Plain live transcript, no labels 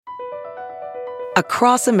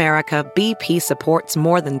Across America, BP supports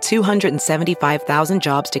more than 275,000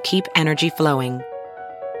 jobs to keep energy flowing.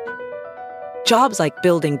 Jobs like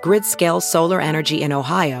building grid-scale solar energy in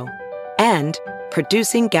Ohio and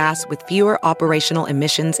producing gas with fewer operational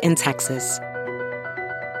emissions in Texas.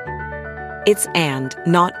 It's and,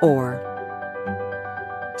 not or.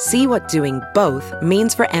 See what doing both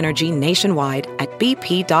means for energy nationwide at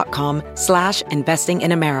bp.com/investing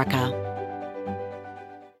in America.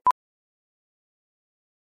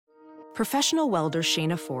 Professional welder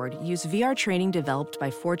Shayna Ford used VR training developed by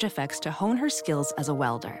ForgeFX to hone her skills as a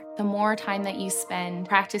welder. The more time that you spend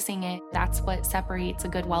practicing it, that's what separates a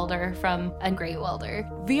good welder from a great welder.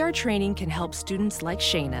 VR training can help students like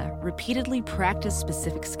Shayna repeatedly practice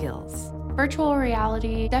specific skills. Virtual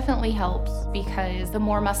reality definitely helps because the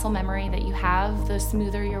more muscle memory that you have, the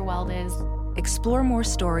smoother your weld is. Explore more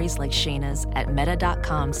stories like Shayna's at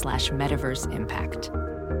meta.com/metaverseimpact.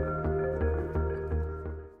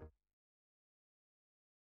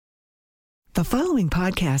 The following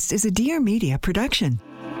podcast is a Dear Media production.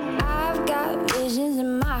 I've got visions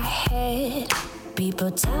in my head.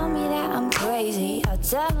 People tell me that I'm crazy. I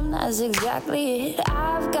tell them that's exactly it.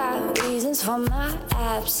 I've got reasons for my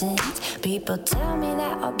absence. People tell me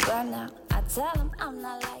that I'll burn out. I tell them I'm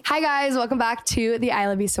not like... Hi guys, welcome back to the I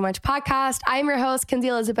Love You So Much podcast. I'm your host, Kinsey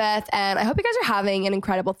Elizabeth, and I hope you guys are having an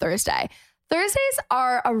incredible Thursday. Thursdays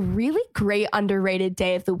are a really great underrated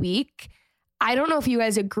day of the week. I don't know if you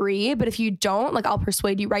guys agree, but if you don't, I'll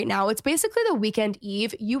persuade you right now. It's basically the weekend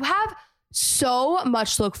eve. You have so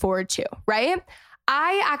much to look forward to, right?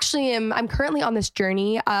 I'm currently on this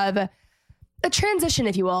journey of a transition,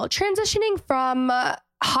 if you will, transitioning from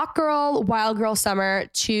hot girl, wild girl summer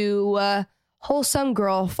to wholesome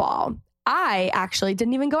girl fall. I actually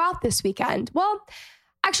didn't even go out this weekend. Well,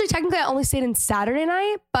 actually, technically, I only stayed in Saturday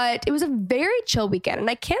night, but it was a very chill weekend.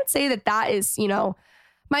 And I can't say that is,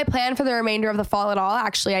 my plan for the remainder of the fall at all.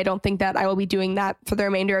 Actually, I don't think that I will be doing that for the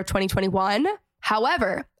remainder of 2021.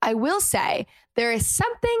 However, I will say there is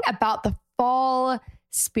something about the fall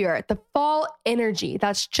spirit, the fall energy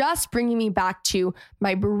that's just bringing me back to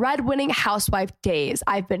my breadwinning housewife days.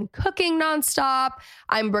 I've been cooking nonstop.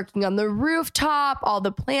 I'm working on the rooftop. All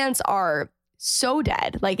the plants are so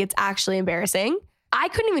dead. It's actually embarrassing. I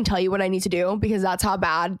couldn't even tell you what I need to do because that's how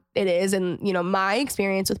bad it is. And, my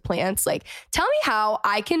experience with plants, tell me how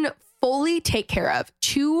I can fully take care of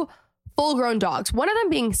two full-grown dogs, one of them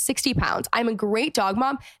being 60 pounds. I'm a great dog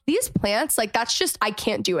mom. These plants, that's just, I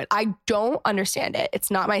can't do it. I don't understand it. It's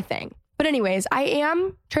not my thing. But anyways, I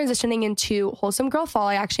am transitioning into wholesome girl fall.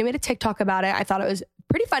 I actually made a TikTok about it. I thought it was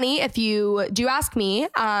pretty funny. If you do ask me, is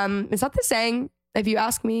that the saying? If you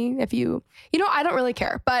ask me, I don't really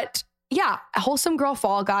care. But yeah, wholesome girl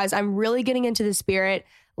fall, guys. I'm really getting into the spirit.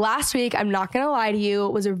 Last week, I'm not going to lie to you,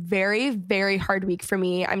 it was a very, very hard week for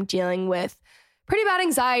me. I'm dealing with pretty bad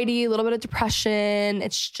anxiety, a little bit of depression.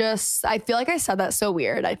 It's just, I feel like I said that so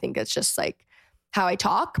weird. I think it's just how I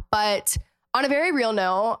talk. But on a very real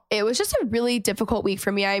note, it was just a really difficult week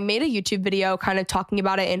for me. I made a YouTube video kind of talking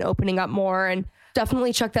about it and opening up more, and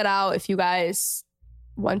definitely check that out if you guys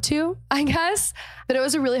want to, I guess. But it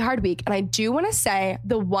was a really hard week. And I do want to say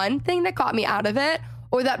the one thing that got me out of it,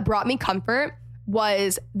 or that brought me comfort,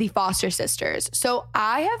 was the Foster sisters. So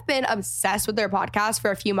I have been obsessed with their podcast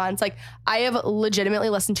for a few months. I have legitimately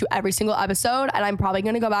listened to every single episode, and I'm probably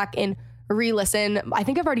going to go back and re-listen. I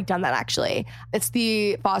think I've already done that, actually. It's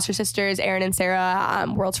the Foster sisters, Aaron and Sarah,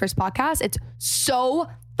 World's First Podcast. It's so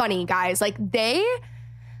funny, guys. They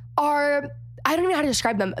are, I don't even know how to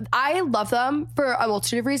describe them. I love them for a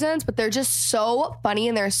multitude of reasons, but they're just so funny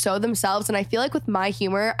and they're so themselves. And I feel like with my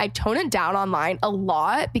humor, I tone it down online a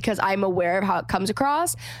lot because I'm aware of how it comes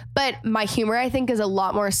across. But my humor, I think, is a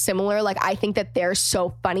lot more similar. I think that they're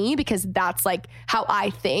so funny because that's how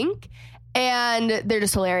I think. And they're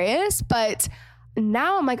just hilarious. But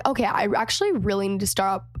now I'm okay, I actually really need to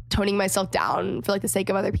stop toning myself down for the sake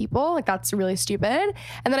of other people. That's really stupid.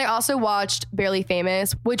 And then I also watched Barely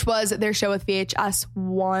Famous, which was their show with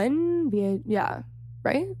VH1. Yeah,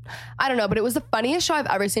 right? I don't know, but it was the funniest show I've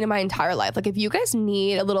ever seen in my entire life. If you guys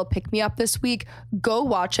need a little pick-me-up this week, go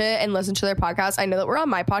watch it and listen to their podcast. I know that we're on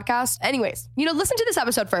my podcast. Anyways, listen to this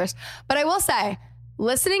episode first. But I will say,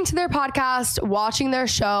 listening to their podcast, watching their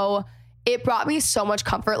show, it brought me so much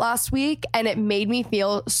comfort last week, and it made me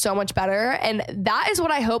feel so much better. And that is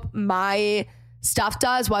what I hope my stuff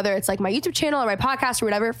does, whether it's my YouTube channel or my podcast or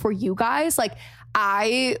whatever, for you guys.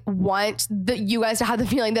 I want you guys to have the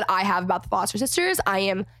feeling that I have about the Foster sisters. I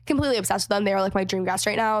am completely obsessed with them. They are my dream guests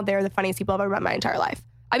right now. They're the funniest people I've ever met in my entire life.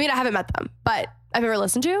 I mean, I haven't met them, but I've ever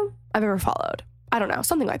listened to, I've ever followed. I don't know,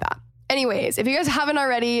 something like that. Anyways, if you guys haven't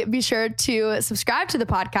already, be sure to subscribe to the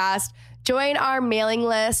podcast, join our mailing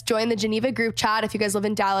list, join the Geneva group chat. If you guys live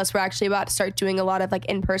in Dallas, we're actually about to start doing a lot of like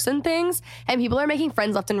in-person things, and people are making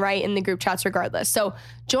friends left and right in the group chats regardless. So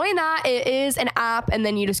join that. It is an app, and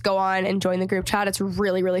then you just go on and join the group chat. It's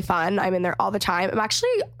really, really fun. I'm in there all the time. I'm actually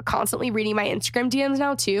constantly reading my Instagram DMs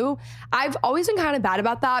now too. I've always been kind of bad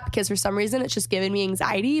about that because for some reason it's just given me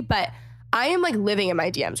anxiety, but I am like living in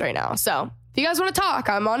my DMs right now. So if you guys want to talk,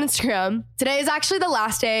 I'm on Instagram. Today is actually the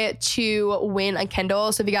last day to win a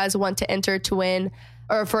Kindle. So if you guys want to enter to win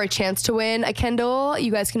or for a chance to win a Kindle,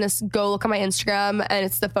 you guys can just go look on my Instagram and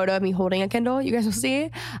it's the photo of me holding a Kindle. You guys will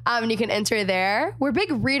see. And you can enter there. We're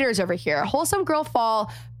big readers over here. Wholesome Girl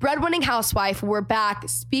Fall, Breadwinning Housewife. We're back.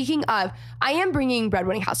 Speaking of, I am bringing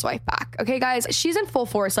Breadwinning Housewife back. Okay, guys, she's in full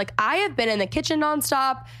force. Like I have been in the kitchen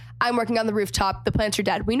nonstop. I'm working on the rooftop. The plants are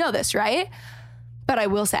dead. We know this, right? But I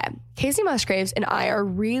will say, Casey Musgraves and I are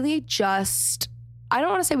really just, I don't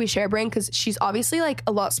want to say we share a brain because she's obviously like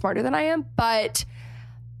a lot smarter than I am, but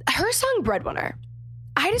her song Breadwinner,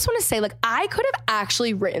 I just want to say like I could have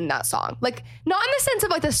actually written that song. Like not in the sense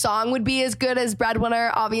of like the song would be as good as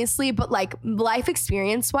Breadwinner, obviously, but like life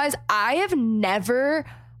experience wise, I have never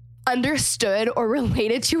understood or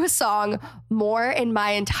related to a song more in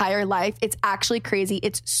my entire life. It's actually crazy.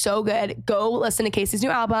 It's so good. Go listen to Casey's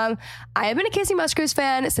new album. I have been a Casey Musgraves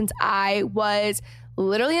fan since I was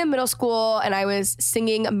literally in middle school and I was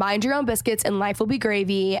singing Mind Your Own Biscuits and Life Will Be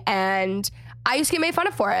Gravy, and I used to get made fun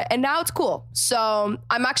of for it, and now it's cool. So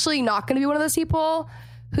I'm actually not going to be one of those people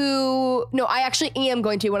I actually am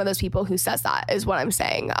going to be one of those people who says that is what I'm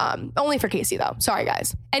saying. Only for Casey though. Sorry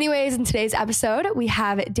guys. Anyways, in today's episode, we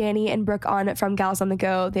have Danny and Brooke on from Gals on the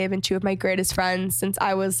Go. They have been two of my greatest friends since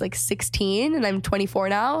I was like 16 and I'm 24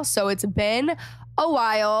 now. So it's been a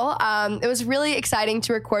while. It was really exciting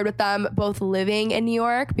to record with them both living in New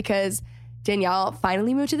York because Danielle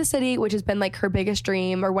finally moved to the city, which has been like her biggest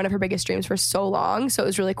dream or one of her biggest dreams for so long. So it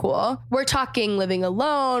was really cool. We're talking living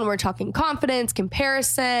alone. We're talking confidence,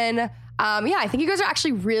 comparison. I think you guys are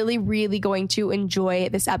actually really, really going to enjoy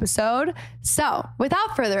this episode. So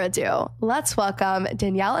without further ado, let's welcome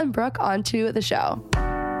Danielle and Brooke onto the show.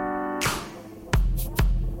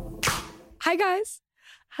 Hi, guys.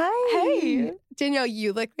 Hi. Hey. Danielle,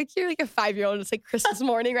 you look like you're like a 5-year-old. It's like Christmas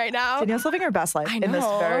morning right now. Danielle's living her best life in this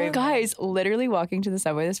very Guys, literally walking to the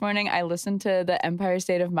subway this morning, I listened to the Empire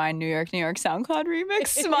State of Mind New York SoundCloud remix,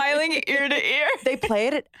 smiling ear to ear. They play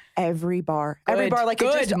it at every bar. Every bar, like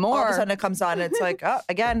good, it just more. all of a sudden it comes on and it's like, oh,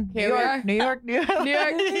 again, New York. New York.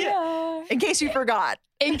 Yeah. In case you forgot.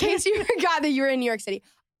 In case you forgot that you were in New York City.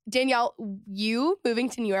 Danielle, you moving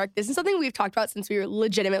to New York, this is something we've talked about since we were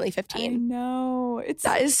legitimately 15. I know.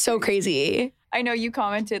 That is so crazy. I know you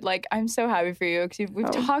commented, like, I'm so happy for you because we've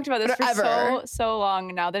talked about this for so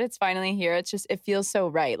long. Now that it's finally here, it feels so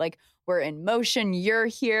right. Like, we're in motion. You're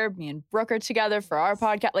here. Me and Brooke are together for our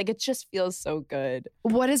podcast. Like, it just feels so good.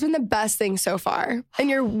 What has been the best thing so far in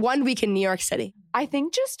your 1 week in New York City? I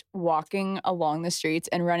think just walking along the streets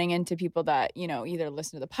and running into people that, either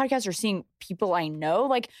listen to the podcast or seeing people I know.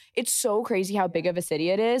 Like, it's so crazy how big of a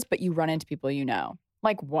city it is, but you run into people you know.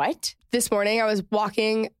 Like, what? This morning I was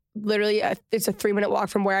walking, literally, it's a 3-minute walk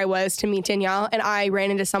from where I was to meet Danielle, and I ran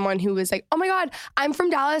into someone who was like, oh my God, I'm from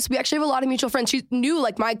Dallas. We actually have a lot of mutual friends. She knew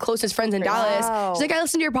like my closest friends in Dallas. She's like, I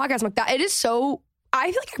listened to your podcast. I'm like, that it is so,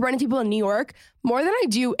 I feel like I run into people in New York more than I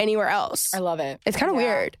do anywhere else. I love it. It's kind of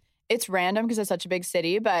weird. It's random because it's such a big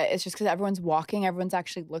city, but it's just because everyone's walking. Everyone's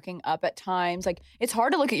actually looking up at times. Like, it's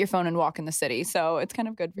hard to look at your phone and walk in the city. So it's kind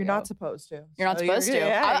of good for you. You're not supposed to. You're not supposed to.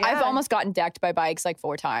 I've almost gotten decked by bikes like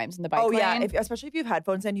 4 times in the bike lane. Yeah. Especially if you have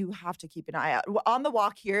headphones in, you have to keep an eye out. On the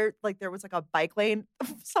walk here, like there was like a bike lane.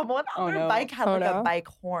 Someone on their bike had a bike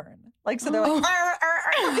horn. Like, so they're like, Brooke,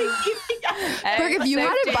 if you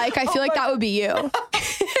had a bike, I feel like that would be you.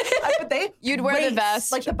 But you'd wear the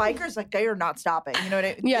vest. Like the bikers, like they are not stopping. You know what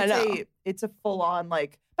I mean? Yeah, it's a full on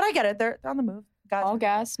like, but I get it. They're on the move. All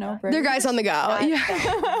gas, no brakes. They're guys on the go. Yeah.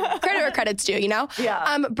 Credit where credit's due,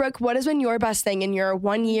 Yeah. Brooke, what has been your best thing in your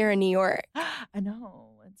 1 year in New York? I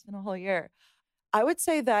know. It's been a whole year. I would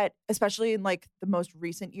say that, especially in like the most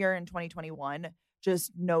recent year in 2021,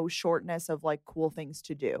 just no shortness of like cool things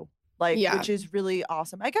to do. Like, which is really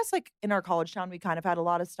awesome. I guess like in our college town, we kind of had a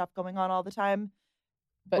lot of stuff going on all the time.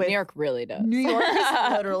 But New York really does. New York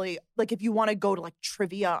is literally, like, if you want to go to, like,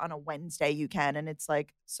 trivia on a Wednesday, you can. And it's,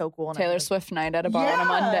 like, so cool. And Taylor Swift night at a bar on a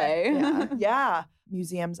Monday. Yeah.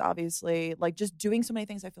 Museums, obviously. Like, just doing so many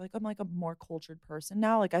things. I feel like I'm, like, a more cultured person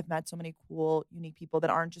now. Like, I've met so many cool, unique people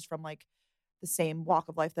that aren't just from, like, the same walk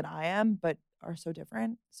of life that I am, but are so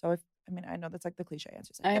different. So, I know that's, like, the cliche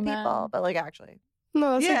answer. Like, people. But, like, actually,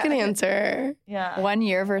 No, that's a good answer. Yeah. 1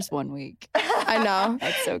 year versus 1 week. I know.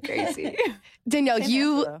 That's so crazy. Danielle,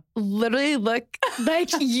 you literally look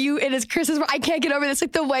like it is Christmas. I can't get over this.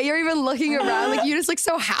 Like the way you're even looking around, like you just look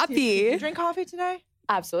so happy. Did you drink coffee today?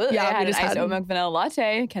 Absolutely. Yeah, I had an iced oat milk vanilla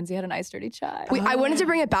latte. Kenzie had an iced dirty chai. I wanted to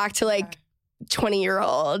bring it back to like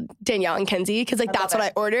 20-year-old Danielle and Kenzie because like that's what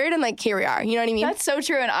I ordered and like here we are. You know what I mean? That's so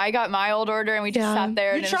true. And I got my old order and we just sat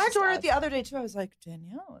there. You tried to order it the other day too. I was like,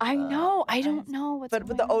 Danielle. I know. I don't know what's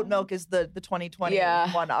But the oat milk is the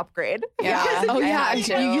 2021 upgrade. Yeah. Oh yeah.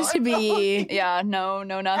 You used to be. Yeah. No,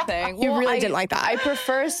 nothing. You really didn't like that. I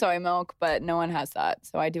prefer soy milk, but no one has that.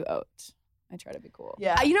 So I do oat. I try to be cool.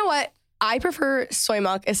 Yeah. You know what? I prefer soy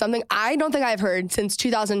milk is something I don't think I've heard since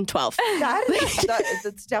 2012.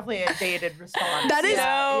 That's definitely a dated response. That is.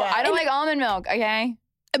 I don't like almond milk, okay?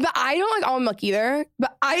 But I don't like almond milk either.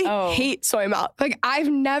 But I hate soy milk. Like I've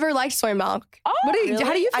never liked soy milk. Oh, really?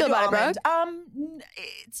 How do you feel about it, Brooke?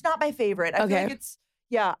 It's not my favorite. I feel like it's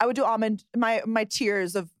I would do almond. My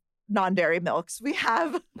tiers of non-dairy milks. We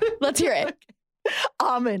have. Let's hear it.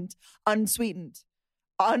 Almond unsweetened,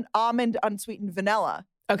 almond unsweetened vanilla.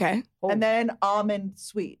 Okay. And then almond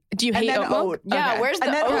sweet. Do you hate oat milk? Yeah, where's the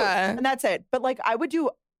oat? And that's it. But like I would do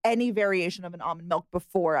any variation of an almond milk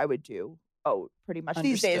before I would do oat pretty much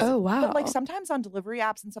these days. Oh, wow. But like sometimes on delivery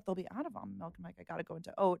apps and stuff, they'll be out of almond milk. I'm like, I got to go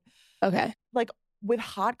into oat. Okay. Like with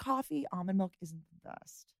hot coffee, almond milk isn't the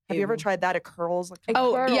best. Have you ever tried that? It curls. Like,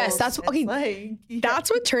 yes. That's okay. Like, That's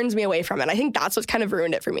what turns me away from it. I think that's what's kind of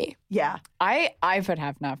ruined it for me. Yeah. I put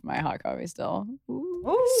half and half of my hot coffee still.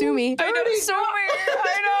 Ooh, sue me. I know, it's so weird.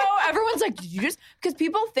 I know. Everyone's like, did you just, because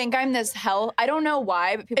people think I'm this hell. I don't know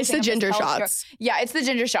why, but people it's think the I'm ginger this shots. Yeah, it's the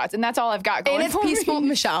ginger shots. And that's all I've got going And it's for Peaceful me.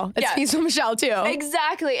 Michelle. It's Peaceful Michelle too.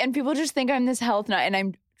 Exactly. And people just think I'm this health nut and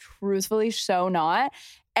I'm truthfully so not.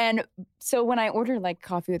 And so when I order like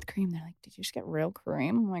coffee with cream, they're like, did you just get real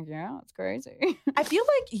cream? I'm like, yeah, it's crazy. I feel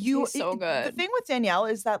like She's so good. The thing with Danielle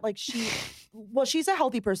is that like she's a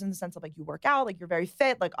healthy person in the sense of like you work out, like you're very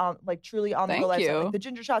fit, like truly on the go lifestyle. Like the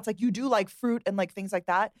ginger shots, like you do like fruit and like things like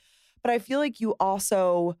that. But I feel like you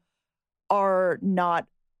also are not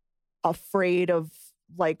afraid of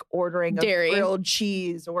like ordering dairy, a grilled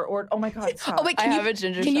cheese or oh my God. Stop. Oh wait, I have a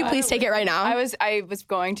ginger shot. Can you please take it right now? I was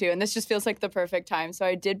going to, and this just feels like the perfect time. So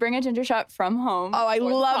I did bring a ginger shot from home. Oh, I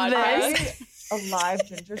love this. A live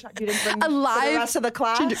ginger shot. You didn't bring a live for the rest of the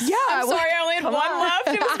class? Yeah. I'm sorry, I only had one left.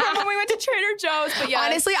 It was from when we went to Trader Joe's. But yeah,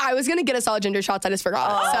 honestly, I was gonna get us all ginger shots. I just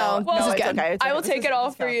forgot. So well, this is good. Okay, I will take it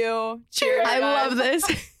all for you. Cheers. I love this.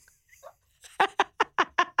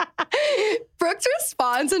 Brooke's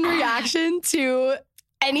response and reaction to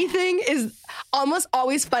anything is almost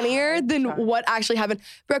always funnier than what actually happened.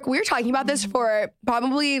 Brooke, we were talking about this for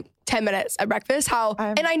probably 10 minutes at breakfast.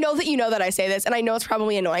 And I know that you know that I say this, and I know it's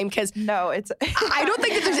probably annoying because I don't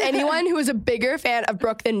think that there's anyone who is a bigger fan of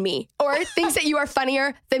Brooke than me or thinks that you are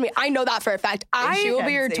funnier than me. I know that for a fact. She will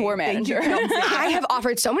be your tour manager. I have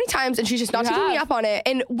offered so many times, and she's just not taking me up on it.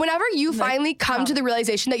 And whenever you finally come to the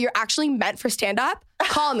realization that you're actually meant for stand-up,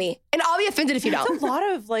 call me, and I'll be offended if you don't. There's a lot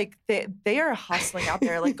of like they are hustling out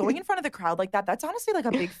there, like going in front of the crowd like that. That's honestly like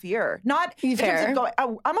a big fear. Not fair.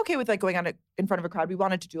 I'm okay with like going on in front of a crowd. We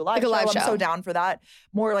wanted to do a live show. I'm so down for that.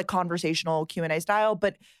 More like conversational Q&A style,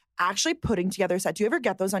 but actually putting together a set. Do you ever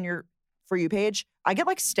get those on your For You page? I get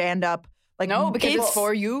like stand up. Like, no, because it's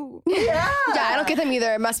for you. Yeah. Yeah, I don't get them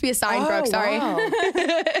either. It must be a sign, Brooke. Sorry. Wow.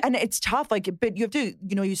 And it's tough. Like, but you have to,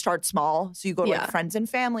 you start small. So you go to like friends and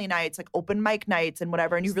family nights, like open mic nights and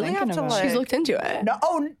whatever. And you really have to like. She's looked into it. No.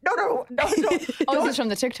 Oh, no. Oh, this is from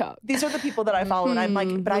the TikTok. These are the people that I follow. And I'm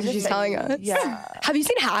like, but she's telling us. Yeah. Have you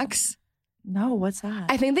seen Hacks? No, what's that?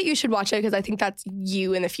 I think that you should watch it because I think that's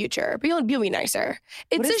you in the future. But you'll be nicer.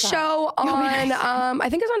 It's a show on, I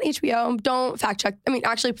think it's on HBO. Don't fact check. I mean,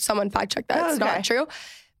 actually, someone fact checked that. It's not true.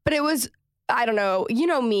 But it was, I don't know. You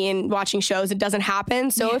know me and watching shows, it doesn't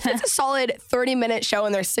happen. So if it's a solid 30-minute show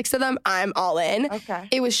and there's 6 of them, I'm all in. Okay.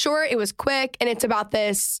 It was short, it was quick, and it's about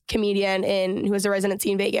this comedian who has a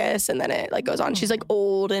residency in Vegas, and then it like goes on. She's like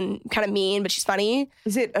old and kind of mean, but she's funny.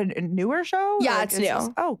 Is it a newer show? Yeah, like, it's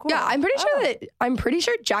new. Oh, cool. Yeah, I'm pretty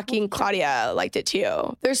sure Jackie and Claudia liked it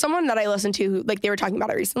too. There's someone that I listened to who like they were talking about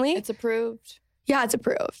it recently. It's approved. Yeah, it's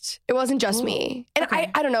approved. It wasn't just me. And I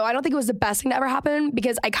don't know. I don't think it was the best thing that ever happened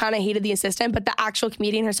because I kind of hated the assistant, but the actual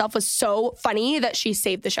comedian herself was so funny that she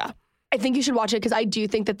saved the show. I think you should watch it because I do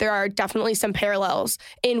think that there are definitely some parallels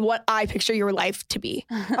in what I picture your life to be.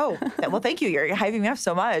 Oh, well, thank you. You're hyping me up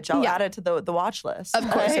so much. I'll add it to the watch list. Of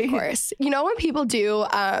course. You know when people do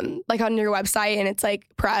like on your website and it's like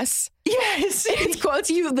press? Yes. It's quotes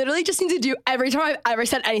you literally just need to do every time I've ever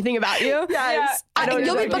said anything about you. Yes. Yeah.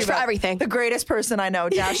 You'll be booked for everything. The greatest person I know,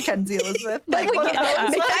 Dash Kenzie Elizabeth. Like, make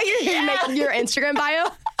that your Instagram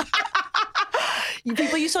bio.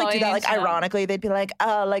 People used to like do that, like ironically, they'd be like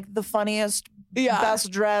the funniest,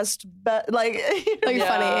 best dressed, like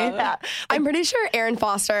funny. Yeah. I'm pretty sure Erin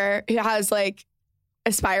Foster, who has like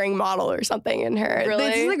aspiring model or something in her. Really?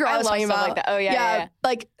 This is the girl I was talking about. Like that. Oh yeah.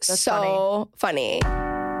 Like that's so funny.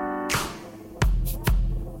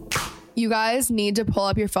 You guys need to pull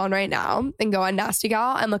up your phone right now and go on Nasty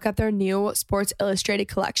Gal and look at their new Sports Illustrated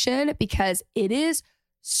collection because it is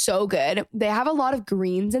so good. They have a lot of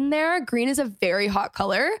greens in there. Green is a very hot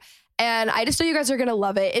color. And I just know you guys are going to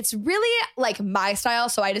love it. It's really like my style.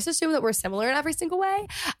 So I just assume that we're similar in every single way.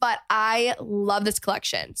 But I love this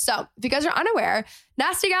collection. So if you guys are unaware,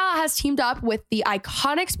 Nasty Gal has teamed up with the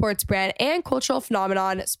iconic sports brand and cultural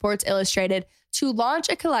phenomenon Sports Illustrated to launch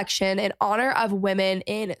a collection in honor of women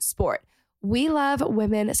in sport. We love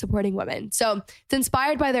women supporting women. So it's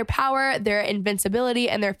inspired by their power, their invincibility,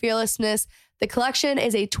 and their fearlessness. The collection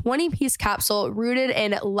is a 20-piece capsule rooted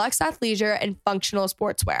in luxe athleisure and functional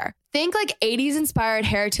sportswear. Think like 80s inspired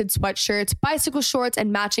heritage sweatshirts, bicycle shorts,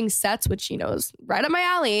 and matching sets, which is right up my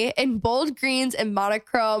alley, in bold greens and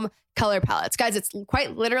monochrome color palettes. Guys, it's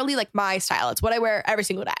quite literally like my style. It's what I wear every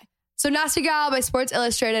single day. So Nasty Gal by Sports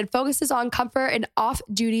Illustrated focuses on comfort and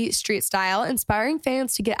off-duty street style, inspiring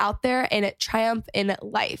fans to get out there and triumph in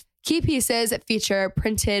life. Key pieces feature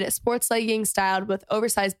printed sports leggings styled with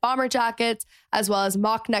oversized bomber jackets, as well as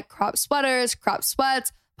mock neck crop sweaters, crop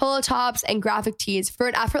sweats, polo tops, and graphic tees for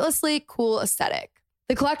an effortlessly cool aesthetic.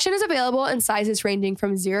 The collection is available in sizes ranging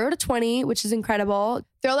from 0 to 20, which is incredible.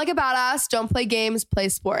 They're like a badass, don't play games, play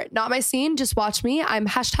sport. Not my scene, just watch me. I'm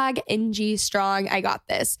 #NGstrong. I got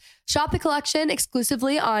this. Shop the collection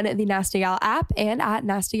exclusively on the Nasty Gal app and at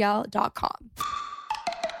nastygal.com.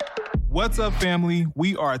 What's up, family?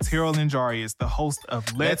 We are Terrell and Jarius, the host of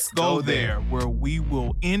Let's Go There, where we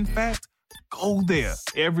will, in fact, go there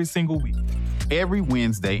every single week. Every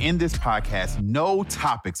Wednesday in this podcast, no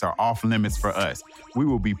topics are off limits for us. We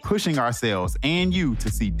will be pushing ourselves and you to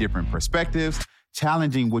see different perspectives,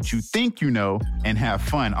 challenging what you think you know, and have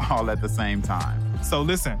fun all at the same time. So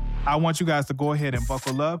listen, I want you guys to go ahead and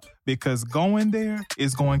buckle up because going there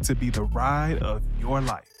is going to be the ride of your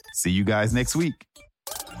life. See you guys next week.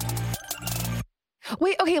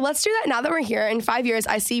 Wait, okay, let's do that now that we're here. In 5 years,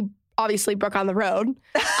 I see, obviously, Brooke on the road.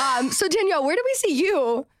 So Danielle, where do we see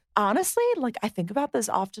you? Honestly, like I think about this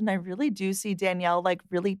often. I really do see Danielle like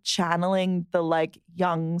really channeling the like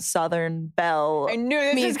young Southern belle. I knew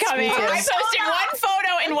this was coming. I posted one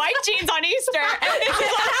photo in white jeans on Easter. And this is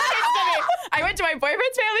what happens to me. I went to my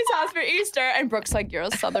boyfriend's family's house for Easter, and Brooke's like, "You're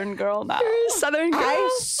a Southern girl now." You're a Southern girl.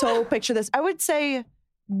 I so picture this. I would say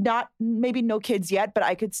maybe no kids yet, but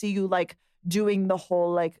I could see you like doing the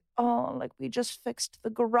whole like, oh, like we just fixed the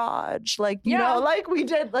garage, like you know, like we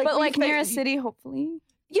did, like but like near a city, hopefully.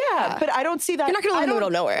 Yeah, but I don't see that. You're not going to live in the middle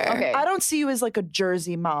of nowhere. Okay. I don't see you as like a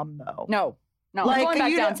Jersey mom, though. No, like, I'm going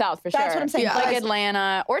back down south for sure. That's what I'm saying. Yeah. Like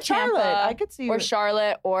Atlanta or Charlotte. Tampa. I could see you. Or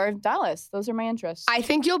Charlotte or Dallas. Those are my interests. I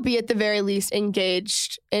think you'll be at the very least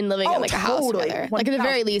engaged in living in like a house together. Like at the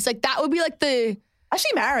very least. Like that would be like the... I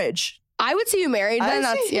see marriage. I would see you married. Then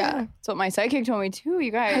that's That's what my sidekick told me too.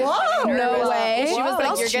 You guys. Whoa, no way. She was What like,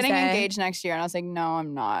 else "You're did she getting say? engaged next year," and I was like, "No,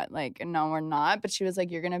 I'm not. Like, no, we're not." But she was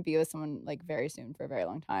like, "You're gonna be with someone like very soon for a very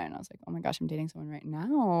long time." And I was like, "Oh my gosh, I'm dating someone right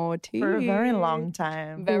now too For a very long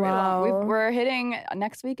time. Very Wow. long. We're hitting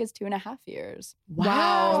next week is 2.5 years.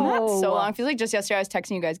 Wow. Isn't that so long? It feels like just yesterday I was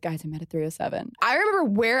texting you guys. I met at 307. I remember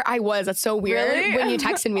where I was. That's so weird. Really? When you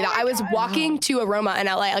texted me that. I was walking to Aroma in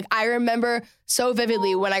LA. Like I remember so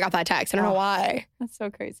vividly when I got that text. I don't know why. That's so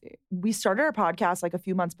crazy. We started our podcast like a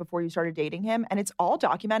few months before you started dating him, and it's all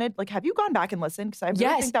documented. Like, have you gone back and listened? Because I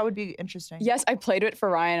really think that would be interesting. Yes, I played it for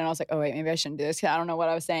Ryan, and I was like, "Oh wait, maybe I shouldn't do this because I don't know what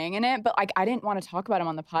I was saying in it." But like, I didn't want to talk about him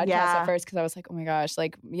on the podcast at first because I was like, "Oh my gosh,"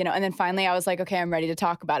 like you know. And then finally, I was like, "Okay, I'm ready to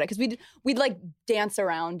talk about it," because we'd like dance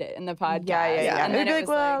around it in the podcast. Yeah. And then then it'd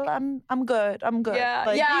be like, well, I'm good. I'm good. Yeah,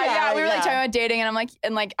 Like, We were like talking about dating, and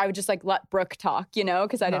I'm like, I would just like let Brooke talk, you know,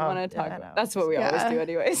 because I didn't want to talk. That's what we always do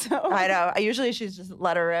anyway. So I know. Usually she's just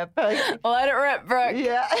let her rip. Let it rip, Brooke.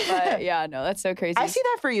 Yeah. But yeah, no, that's so crazy. I see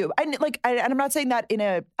that for you. And I'm not saying that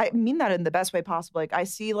I mean that in the best way possible. Like I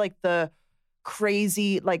see like the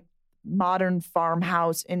crazy, like modern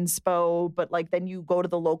farmhouse inspo, but like then you go to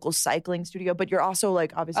the local cycling studio, but you're also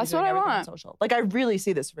like obviously that's doing what I everything want. Social. Like I really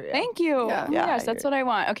see this for you. Thank you. Yeah. Yes, that's what I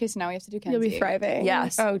want. Okay, so now we have to do Kenzie. You'll be thriving.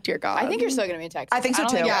 Yes. Oh, dear God. I think you're still going to be in Texas. I think so,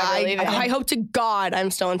 too. I hope to God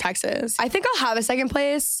I'm still in Texas. I think I'll have a second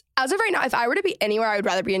place. As of right now, if I were to be anywhere, I would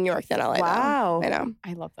rather be in New York than LA. Wow. I know.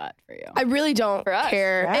 I love that for you. I really don't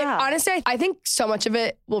care. Yeah. Honestly, I think so much of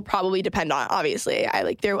it will probably depend on, obviously. I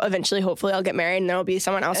like there eventually, hopefully I'll get married and there'll be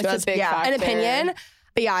someone else who has an opinion.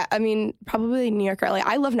 But yeah, I mean, probably New York or LA.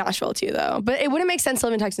 I love Nashville too, though. But it wouldn't make sense to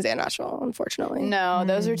live in Texas and Nashville, unfortunately. No,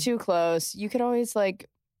 those are too close. You could always like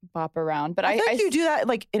bop around. But I think you do that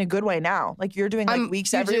like in a good way now. Like you're doing like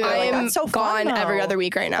weeks every week. I am that's so gone fun, every other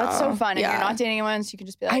week right now. That's so fun. And you're not dating anyone, so you can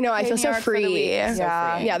just be like, I know, I feel New so York for the free. week. Yeah.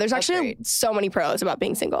 So free. Yeah, there's That's actually great. so many pros about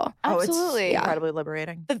being single. Absolutely. It's incredibly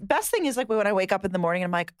liberating. The best thing is like when I wake up in the morning and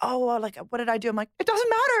I'm like, oh, well, like what did I do? I'm like, it doesn't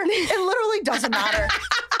matter. It literally doesn't matter.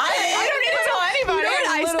 I don't need to tell anybody. You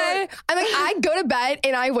know what I say? I'm like, I go to bed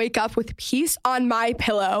and I wake up with peace on my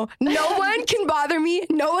pillow. No one can bother me.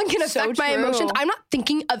 No one can affect my emotions. I'm not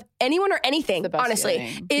thinking of anyone or anything, honestly.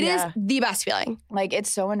 Feeling. It is the best feeling. Like, it's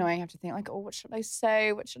so annoying. I have to think like, oh, what should I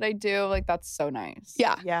say? What should I do? Like, that's so nice.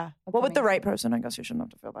 Yeah. Yeah. Well, with the right person, I guess you shouldn't have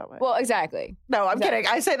to feel that way. Well, exactly. No, I'm kidding.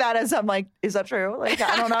 I say that as I'm like, is that true? Like,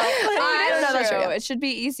 I don't know. I don't know. That's That's true. true. It should be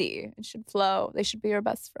easy. It should flow. They should be your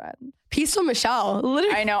best friend. Peace to Michelle.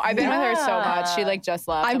 Literally. I know. I've been with her so much. She like just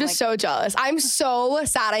left. I'm just so jealous. I'm so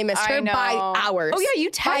sad I missed her by hours. Oh yeah,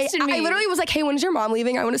 you texted me. I literally was like, hey, when is your mom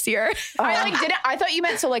leaving? I want to see her. I like didn't. I thought you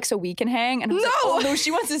meant so we can hang. And I was like, oh no,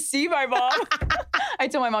 she wants to see my mom. I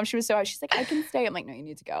told my mom, she was so happy. She's like, I can stay. I'm like, no, you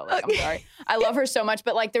need to go. Like, I'm sorry. I love her so much,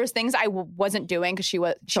 but like there was things I wasn't doing because she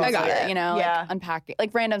was I got it. You know, like unpacking,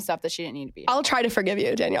 like random stuff that she didn't need to be. I'll try to forgive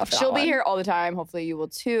you, Danielle. For She'll that be one. here all the time. Hopefully, you will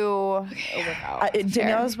too. It'll work out.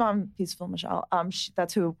 Danielle's mom, Peaceful Michelle.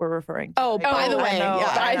 That's who we're referring to. Oh, by the way,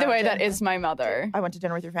 by the way, that is my mother. I went to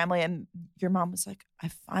dinner with your family, and your mom was like, "I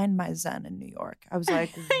find my zen in New York." I was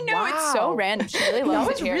like, I know, wow. it's so random. She really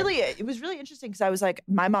loves it here. It was really interesting because I was like,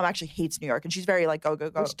 my mom actually hates New York, and she's very like go.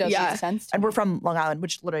 Which does make sense. And we're from Long Island,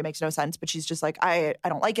 which literally makes no sense. But she's just like, I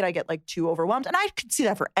don't like it. I get like too overwhelmed, and I could see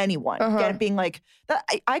that for anyone. Get it being like that.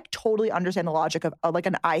 I totally understand the logic of like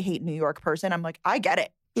an I hate New York person. I'm like, I get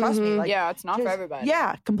it. Trust me. Like, yeah, it's not for everybody.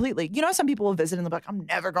 Yeah, completely. You know, some people will visit and they'll be like, I'm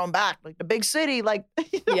never going back. Like the big city. Like,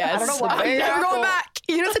 yes. I don't know why. I'm never going back.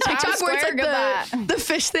 You know, the TikTok where it's like the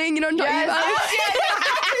fish thing. You know what I'm talking about?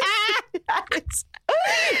 Yes.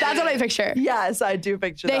 That's what I picture. Yes, I do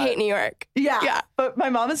picture they that. hate New York. Yeah. But my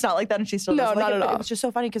mom is not like that, and she still doesn't like not it. at all. It was just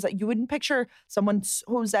so funny because you wouldn't picture someone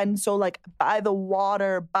so zen, so like by the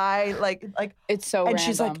water, by like it's so and random.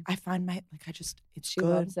 she's like, I find my it's good.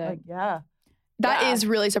 Loves it. Like, yeah. That is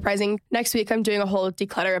really surprising. Next week, I'm doing a whole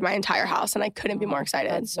declutter of my entire house, and I couldn't be more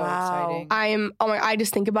excited. That's so exciting. I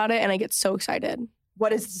just think about it, and I get so excited.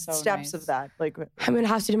 What is the steps of that? Like, I'm going to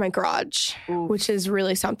have to do my garage, which is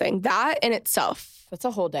really something. That in itself. That's a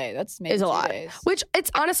whole day. That's maybe is a 2 lot. days. Which it's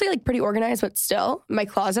honestly like pretty organized, but still, my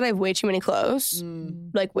closet, I have way too many clothes.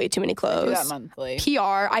 Like way too many clothes. I do that monthly. PR,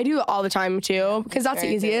 I do it all the time too, because that's the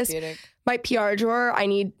easiest. My PR drawer, I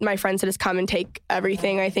need my friends to just come and take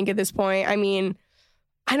everything, I think, at this point. I mean,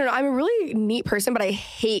 I don't know. I'm a really neat person, but I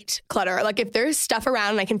hate clutter. Like if there's stuff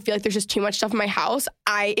around and I can feel like there's just too much stuff in my house,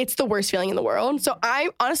 it's the worst feeling in the world. So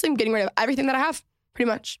I'm getting rid of everything that I have, pretty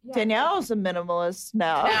much. Danielle's a minimalist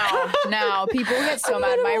now. Now, people get so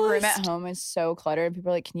mad. My room at home is so cluttered.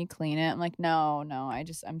 People are like, can you clean it? I'm like, no,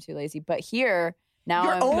 I'm too lazy. But here,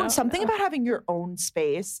 now something about having your own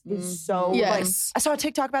space is so like, I saw a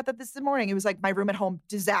TikTok about that this morning. It was like my room at home,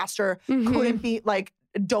 disaster, couldn't be like,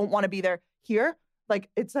 don't want to be there. Here, like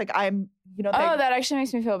it's like I'm, that actually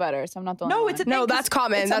makes me feel better. So I'm not the only one. No, that's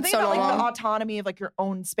common. It's that's so about, normal. like the autonomy of like your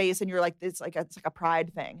own space, and you're like it's like a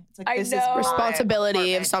pride thing. It's like this is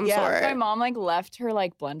responsibility of some sort. My mom like left her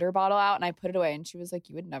like blender bottle out, and I put it away, and she was like,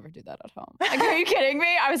 "You would never do that at home." Like, are you kidding me?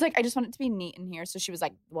 I was like, I just want it to be neat in here. So she was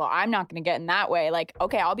like, "Well, I'm not going to get in that way. Like,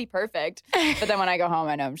 okay, I'll be perfect." But then when I go home,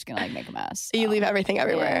 I know I'm just going to like make a mess. You leave everything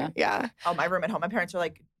everywhere. Yeah. Oh, my room at home. My parents are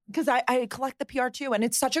like. Because I collect the PR too, and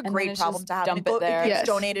it's such a great problem to have. Dump it there. It gets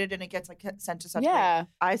donated and it gets like sent to such. Yeah.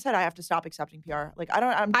 I said I have to stop accepting PR. Like I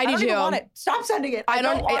don't even want it. Stop sending it. I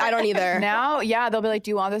don't either. Now, they'll be like,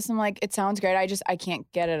 "Do you want this?" I'm like, "It sounds great. I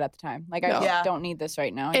can't get it at the time. Like I don't need this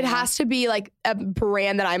right now." It has to be like a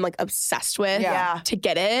brand that I'm like obsessed with to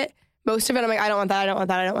get it. Most of it, I'm like, I don't want that. I don't want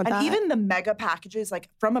that. I don't want that. And even the mega packages, like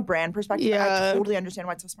from a brand perspective, I totally understand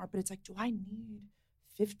why it's so smart. But it's like, do I need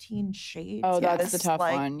 15 shades? Oh, that's the tough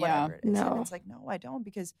one. Yeah. No. And it's like, no, I don't,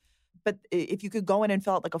 because But if you could go in and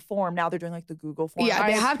fill out like a form, now they're doing like the Google form. Yeah,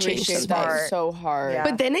 they have changed that so hard. Yeah.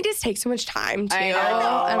 But then it just takes so much time too. I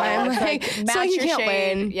know. And I'm like, so you can't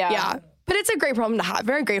win. Yeah. But it's a great problem to have.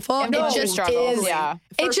 Very grateful. It just is. Yeah.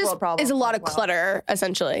 It just is a lot of clutter,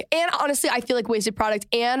 essentially. And honestly, I feel like wasted product.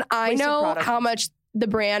 And I know how much the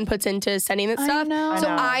brand puts into sending that stuff. So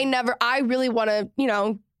I really want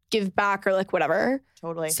to, give back or like whatever.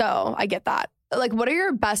 Totally. So I get that. Like, what are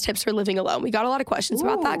your best tips for living alone? We got a lot of questions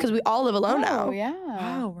about that because we all live alone now. Oh, yeah.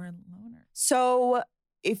 Wow, we're loners. So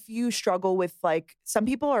if you struggle with like, some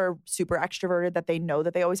people are super extroverted that they know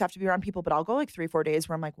that they always have to be around people, but I'll go like 3-4 days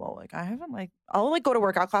where I'm like, well, like I haven't like, I'll like go to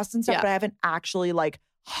workout classes and stuff, but I haven't actually like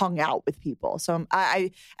hung out with people. So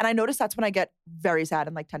I notice that's when I get very sad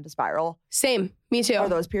and like tend to spiral. Same. Me too. Or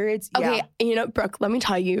those periods. Okay. Yeah. Brooke, let me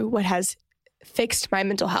tell you what has fixed my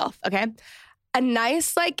mental health. Okay. A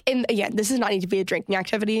nice, like, this does not need to be a drinking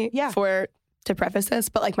activity to preface this,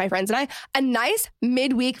 but like my friends and I, a nice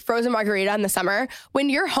midweek frozen margarita in the summer when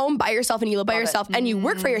you're home by yourself and you live by yourself and you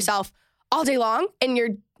work for yourself all day long and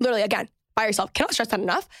you're literally, again, by yourself. Cannot stress that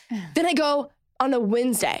enough. Then I go on a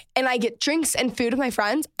Wednesday and I get drinks and food with my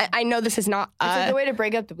friends. I know this is not it's a good way to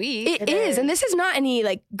break up the week. It is. And this is not any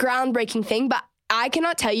like groundbreaking thing, but I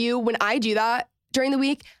cannot tell you when I do that during the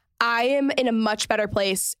week, I am in a much better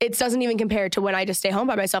place. It doesn't even compare to when I just stay home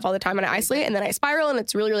by myself all the time and I isolate and then I spiral and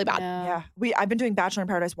it's really, really bad. Yeah. I've been doing Bachelor in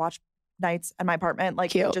Paradise watch nights at my apartment.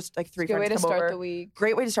 Like just like 3 friends come over. Great way to start the week.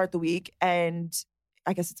 Great way to start the week. And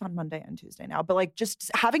I guess it's on Monday and Tuesday now. But like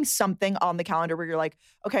just having something on the calendar where you're like,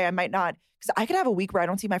 okay, I might not, because I could have a week where I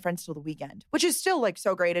don't see my friends till the weekend, which is still like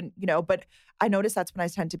so great. And, but I notice that's when I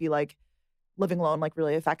tend to be like, living alone like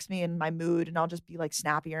really affects me and my mood, and I'll just be like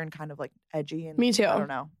snappier and kind of like edgy. And me too. I don't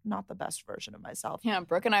know, not the best version of myself. Yeah,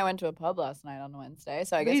 Brooke and I went to a pub last night on Wednesday,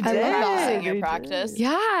 so I guess practicing your practice.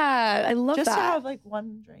 Yeah, I love just that. Just to have like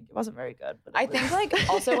one drink. It wasn't very good. But I think like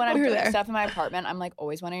also when I'm doing stuff in my apartment, I'm like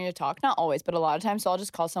always wanting to talk. Not always, but a lot of times. So I'll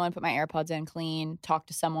just call someone, put my AirPods in, clean, talk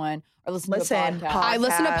to someone, or listen to a podcast. I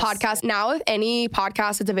listen to podcasts. Now if any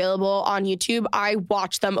podcast that's available on YouTube, I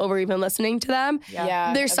watch them over even listening to them.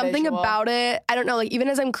 Yeah. There's something about it. I don't know, like even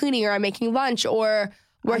as I'm cleaning or I'm making lunch or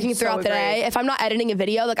working throughout the day, if I'm not editing a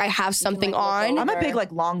video, like I have something on. I'm a big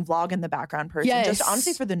like long vlog in the background person, just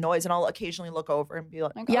honestly for the noise, and I'll occasionally look over and be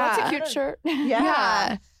like, that's a cute shirt.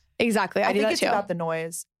 Yeah, exactly. I do think that it's too. About the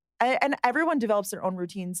noise. And everyone develops their own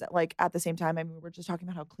routines like at the same time. I mean, we're just talking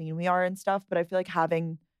about how clean we are and stuff, but I feel like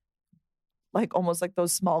having like almost like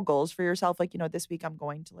those small goals for yourself, like, this week I'm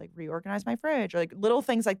going to like reorganize my fridge or like little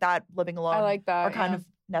things like that, living alone I like that, are kind of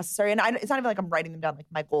necessary. And it's not even like I'm writing them down, like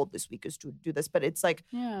my goal this week is to do this, but it's like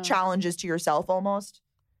challenges to yourself almost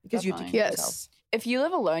because you have to keep yourself. If you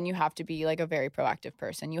live alone, you have to be like a very proactive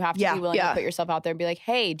person. You have to be willing to put yourself out there and be like,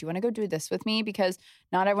 hey, do you want to go do this with me? Because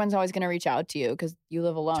not everyone's always going to reach out to you because you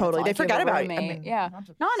live alone. Totally. They forget about you. I mean,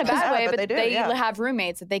 not in a bad way, but they have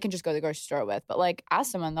roommates that they can just go to the grocery store with. But like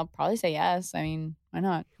ask someone, they'll probably say yes. I mean, why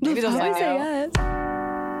not? Maybe they'll say yes.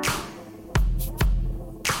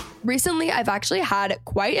 Recently, I've actually had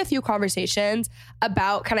quite a few conversations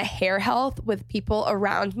about kind of hair health with people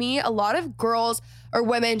around me. A lot of girls or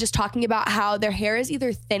women just talking about how their hair is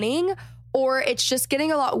either thinning or it's just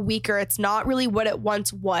getting a lot weaker. It's not really what it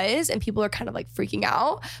once was, and people are kind of like freaking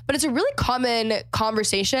out. But it's a really common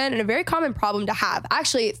conversation and a very common problem to have.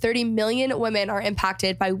 Actually, 30 million women are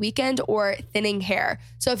impacted by weakened or thinning hair.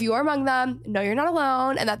 So if you are among them, know you're not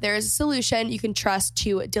alone and that there is a solution you can trust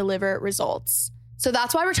to deliver results. So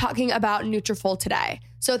that's why we're talking about Nutrafol today.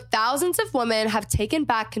 So thousands of women have taken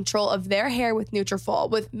back control of their hair with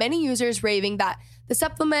Nutrafol, with many users raving that the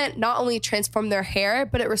supplement not only transformed their hair,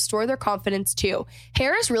 but it restored their confidence too.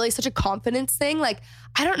 Hair is really such a confidence thing. Like,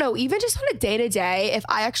 I don't know, even just on a day-to-day, if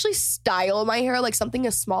I actually style my hair, like something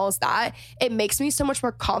as small as that, it makes me so much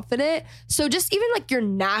more confident. So just even like your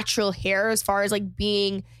natural hair, as far as like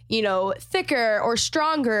being, thicker or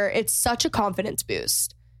stronger, it's such a confidence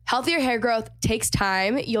boost. Healthier hair growth takes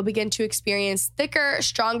time. You'll begin to experience thicker,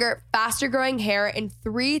 stronger, faster growing hair in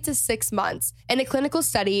 3 to 6 months. In a clinical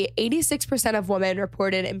study, 86% of women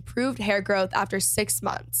reported improved hair growth after 6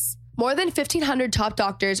 months. More than 1,500 top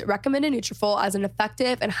doctors recommended Nutrafol as an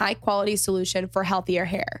effective and high-quality solution for healthier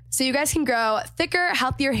hair. So you guys can grow thicker,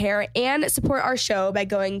 healthier hair and support our show by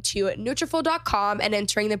going to Nutrafol.com and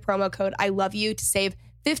entering the promo code ILOVEYOU to save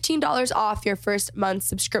 $15 off your first month's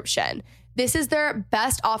subscription. This is their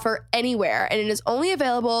best offer anywhere, and it is only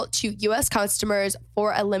available to U.S. customers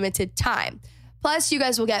for a limited time. Plus, you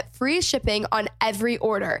guys will get free shipping on every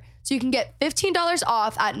order. So you can get $15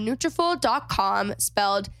 off at Nutrafol.com,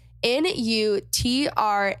 spelled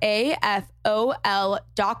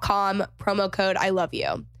Nutrafol.com, promo code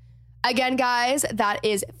ILOVEYOU. Again, guys, that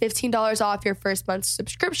is $15 off your first month's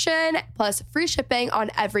subscription plus free shipping on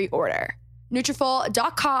every order.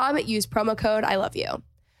 Nutrafol.com. Use promo code I love you. All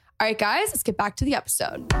right, guys, let's get back to the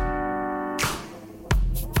episode.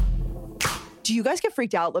 Do you guys get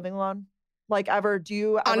freaked out living alone? Like ever? Do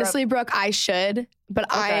you ever? Honestly, Brooke, I should, but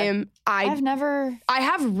okay. I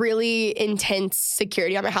have really intense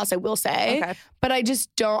security on my house, I will say. Okay. But I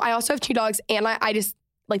just don't. I also have 2 dogs, and I just,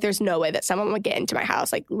 like, there's no way that someone would get into my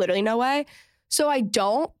house. Like, literally no way. So I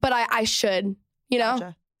don't, but I should, you know?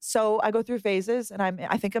 Gotcha. So I go through phases, and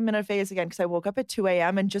I think I'm in a phase again because I woke up at 2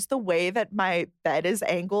 a.m. and just the way that my bed is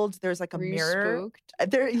angled, there's like a mirror. Spooked?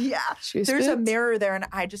 There's a mirror there, and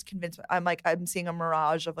I just convinced. I'm seeing a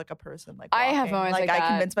mirage of like a person. Like walking. I have moments like that. I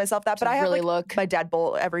convince myself that, but I have like my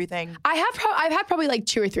deadbolt, everything. I've had probably like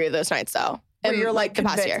 2 or 3 of those nights though. Where you're like the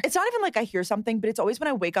past year. It's not even like I hear something, but it's always when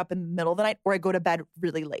I wake up in the middle of the night or I go to bed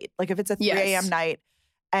really late. Like if it's a 3 a.m. night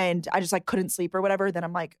and I just like couldn't sleep or whatever, then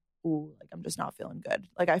I'm like, ooh, like I'm just not feeling good.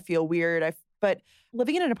 Like I feel weird. But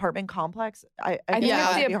living in an apartment complex, I think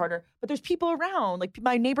it would be harder. But there's people around. Like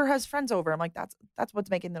my neighbor has friends over. I'm like, that's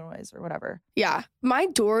what's making the noise or whatever. Yeah. My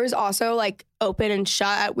doors also like open and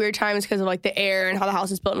shut at weird times because of like the air and how the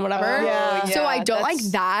house is built and whatever. Yeah. So I don't like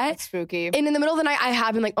that. That's spooky. And in the middle of the night, I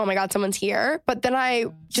have been like, oh my God, someone's here. But then I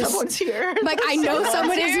just. Someone's here. Like I know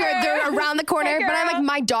someone is here. They're around the corner. But I'm like,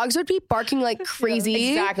 my dogs would be barking like crazy.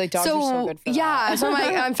 Exactly. Dogs are so good for that. So I'm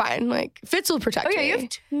like, I'm fine. Like Fitz will protect me. You have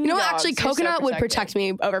 2 you know what? dogs. Actually, Coconut would protect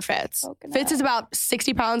me over Fitz. Coconut. Fitz is about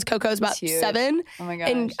 60 pounds. Coco's about 7. Oh my gosh.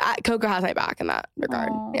 And Coco has my back in that regard.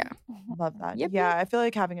 Aww. Yeah. Love that. Yep. Yeah. I feel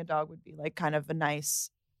like having a dog would be like kind of a nice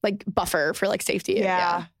like buffer for like safety.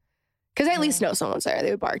 Yeah. Because I at least know someone's there.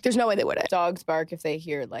 They would bark. There's no way they wouldn't. Dogs bark if they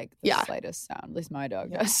hear like the slightest sound. At least my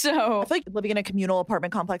dog does. So I feel like living in a communal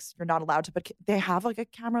apartment complex, you're not allowed to, but they have like a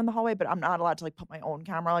camera in the hallway, but I'm not allowed to like put my own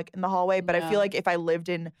camera like in the hallway. But I feel like if I lived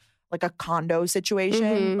in like a condo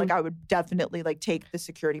situation, like I would definitely like take the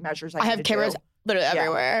security measures. I have cameras literally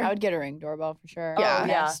everywhere. I would get a Ring doorbell for sure.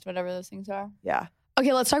 Yeah. Whatever those things are. Yeah.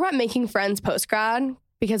 Okay, let's talk about making friends post-grad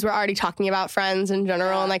because we're already talking about friends in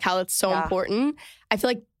general and like how it's so important. I feel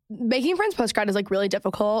like making friends post-grad is like really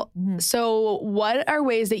difficult. Mm-hmm. So what are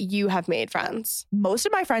ways that you have made friends? Most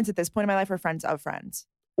of my friends at this point in my life are friends of friends.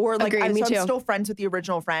 Or like I'm still friends with the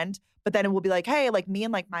original friend, but then it will be like, hey, like me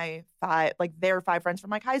and like my 5, like their 5 friends from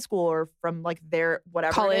like high school or from like their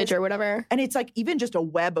whatever college or whatever. And it's like even just a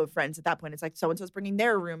web of friends at that point. It's like so-and-so's bringing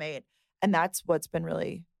their roommate. And that's what's been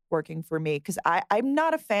really working for me because I'm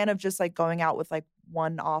not a fan of just like going out with like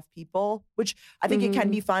one-off people, which I think it can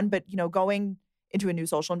be fun, but you know, going into a new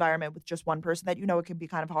social environment with just one person that you know it can be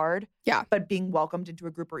kind of hard. Yeah. But being welcomed into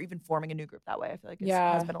a group or even forming a new group that way, I feel like it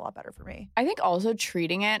has been a lot better for me. I think also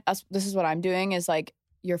treating it, this is what I'm doing, is like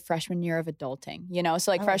your freshman year of adulting, you know?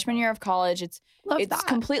 So like freshman year of college, it's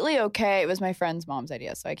completely okay. It was my friend's mom's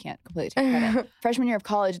idea, so I can't completely take credit. Freshman year of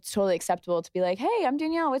college, it's totally acceptable to be like, hey, I'm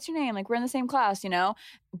Danielle. What's your name? Like we're in the same class, you know?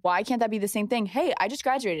 Why can't that be the same thing? Hey, I just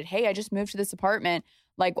graduated. Hey, I just moved to this apartment.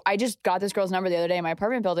 Like, I just got this girl's number the other day in my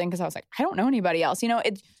apartment building because I was like, I don't know anybody else. You know,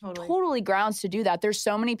 it's totally grounds to do that. There's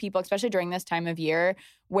so many people, especially during this time of year,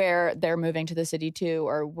 where they're moving to the city too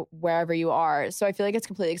or wherever you are. So I feel like it's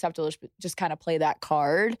completely acceptable to just kind of play that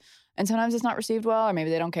card. And sometimes it's not received well or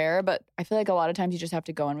maybe they don't care. But I feel like a lot of times you just have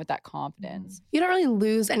to go in with that confidence. You don't really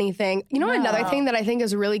lose anything. You know, another thing that I think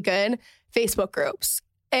is really good? Facebook groups.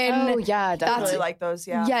 And definitely really like those.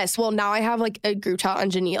 Yeah. Yes. Well, now I have like a group chat on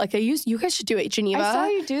Geneva. Like you guys should do it. Geneva. I saw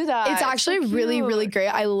you do that. It's actually so really, really great.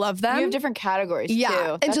 I love them. You have different categories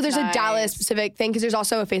too. And so there's a Dallas specific thing because there's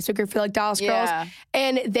also a Facebook group for like Dallas girls.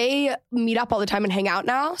 And they meet up all the time and hang out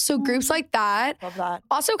now. So groups like that. Love that.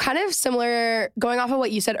 Also kind of similar, going off of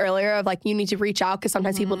what you said earlier of like you need to reach out because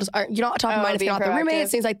sometimes people just aren't, you're not top of mind if you're not the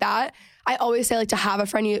roommates, things like that. I always say like to have a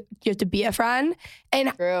friend, you have to be a friend.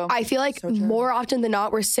 And I feel like more often than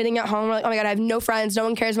not, we're sitting at home, we're like, oh my God, I have no friends. No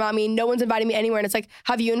one cares about me. No one's inviting me anywhere. And it's like,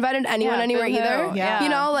 have you invited anyone anywhere either? Yeah. You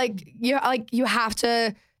know, you have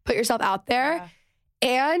to put yourself out there.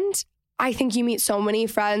 Yeah. And I think you meet so many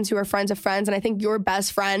friends who are friends of friends. And I think your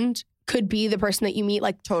best friend could be the person that you meet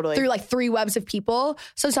like through like 3 webs of people.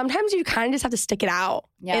 So sometimes you kind of just have to stick it out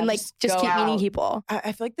and like just keep meeting people.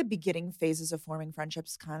 I feel like the beginning phases of forming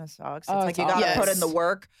friendships kind of sucks. It's like you gotta put in the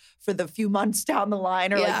work for the few months down the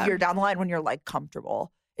line or like year down the line when you're like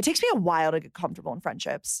comfortable. It takes me a while to get comfortable in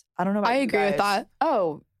friendships. I don't know about I agree with that.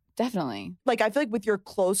 Oh, definitely. Like I feel like with your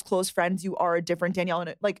close friends, you are a different Danielle,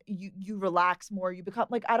 and like you relax more. You become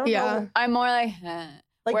like I don't know. I'm more like.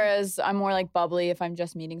 Like, whereas I'm more like bubbly if I'm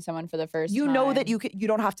just meeting someone for the first time. You know that you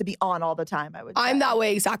don't have to be on all the time, I would say. I'm that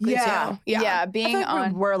way exactly too. Yeah, being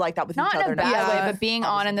on. We're like that with each other. Not in a bad now. way, but being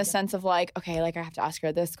on in the sense of like, okay, like I have to ask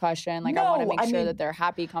her this question. Like I want to make sure that they're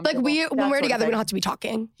happy, comfortable. Like when we're together, we don't have to be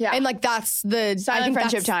talking. Yeah. And like that's the silent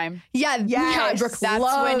friendship time. Yeah. Yes. Brooke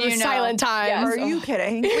loves when you know. Silent time. Yes. Are you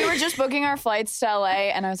kidding? We were just booking our flights to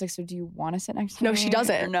LA and I was like, so do you want to sit next to me? No, she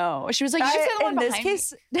doesn't. Or no. She was like, you should sit in this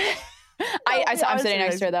case. I'm sitting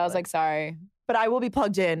next to her though. I was like, sorry. But I will be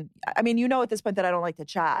plugged in. I mean, you know at this point that I don't like to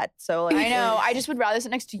chat. So like, I know. I just would rather sit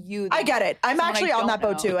next to you. I get it. I'm actually on that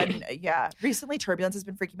boat too. And recently Turbulence has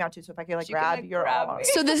been freaking me out too. So if I can like grab your arm.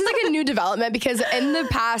 So this is like a new development because in the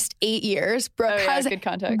past 8 years, Brooke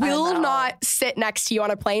will not sit next to you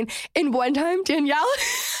on a plane. And one time, Danielle.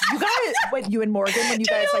 You guys, you and Morgan, when you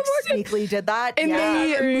guys like sneakily did that. And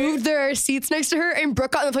they moved their seats next to her and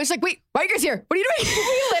Brooke got on the plane. She's like, wait, why are you guys here? What are you doing?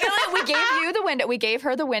 We gave you the window. We gave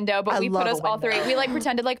her the window, but we put us all three. We like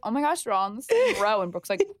pretended like, oh my gosh, we're on the same row. And Brooke's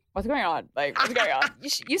like, what's going on? Like, what's going on?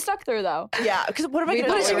 You stuck through though. Yeah, because what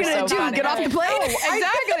is she going to do? Get off the plane?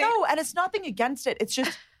 Exactly. No, and it's nothing against it. It's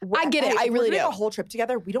just, I get it. I really do. A whole trip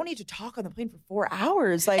together. We don't need to talk on the plane for 4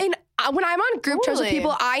 hours. Like, and when I'm on group trips with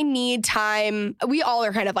people, I need time. We all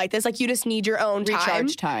are kind of like this. Like, you just need your own time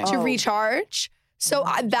to recharge. So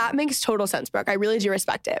that makes total sense, Brooke. I really do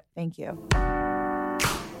respect it. Thank you.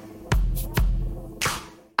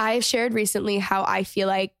 I've shared recently how I feel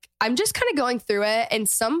like I'm just kind of going through it, and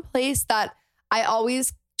some place that I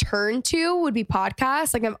always turn to would be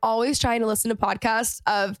podcasts. Like I'm always trying to listen to podcasts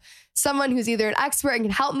of someone who's either an expert and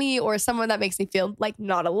can help me, or someone that makes me feel like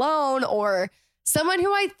not alone, or someone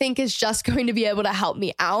who I think is just going to be able to help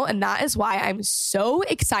me out. And that is why I'm so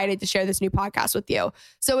excited to share this new podcast with you.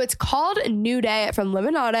 So it's called New Day from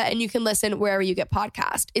Limonada, and you can listen wherever you get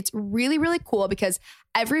podcasts. It's really, really cool because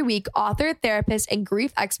every week, author, therapist, and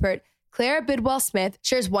grief expert Claire Bidwell-Smith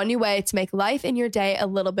shares one new way to make life in your day a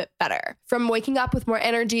little bit better. From waking up with more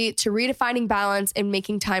energy to redefining balance and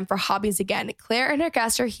making time for hobbies again, Claire and her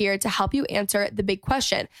guests are here to help you answer the big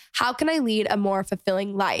question: how can I lead a more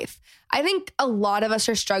fulfilling life? I think a lot of us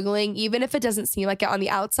are struggling, even if it doesn't seem like it on the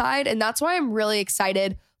outside. And that's why I'm really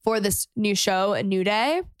excited for this new show, A New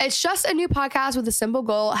Day. It's just a new podcast with a simple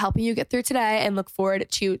goal, helping you get through today and look forward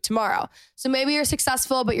to tomorrow. So maybe you're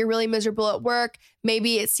successful, but you're really miserable at work.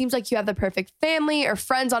 Maybe it seems like you have the perfect family or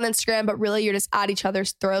friends on Instagram, but really you're just at each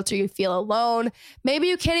other's throats or you feel alone. Maybe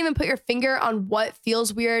you can't even put your finger on what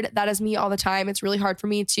feels weird. That is me all the time. It's really hard for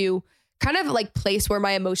me to kind of like place where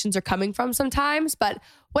my emotions are coming from sometimes, but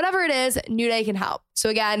whatever it is, New Day can help. So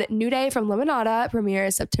again, New Day from Limonada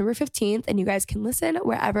premieres September 15th, and you guys can listen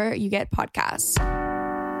wherever you get podcasts.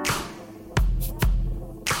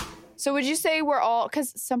 So would you say we're all,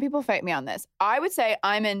 because some people fight me on this, I would say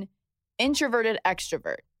I'm an introverted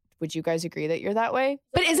extrovert. Would you guys agree that you're that way?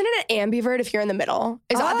 But isn't it an ambivert if you're in the middle?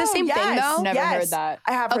 Is that the same thing though? Never heard that.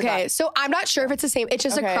 I have heard that. Okay, so I'm not sure if it's the same. It's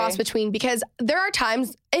just a cross between, because there are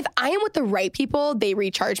times if I am with the right people, they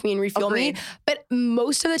recharge me and refuel me. But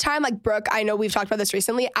most of the time, like Brooke, I know we've talked about this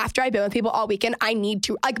recently, after I've been with people all weekend, I need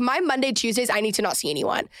to, like my Monday, Tuesdays, I need to not see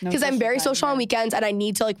anyone because I'm very social on weekends and I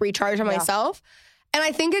need to like recharge on myself. And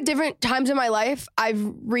I think at different times in my life, I've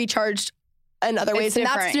recharged in other ways. And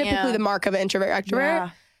that's typically the mark of an introvert, extrovert. Yeah.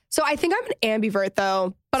 So I think I'm an ambivert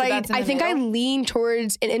though, but I think I lean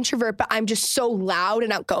towards an introvert, but I'm just so loud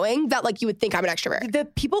and outgoing that like you would think I'm an extrovert. The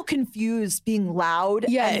people confuse being loud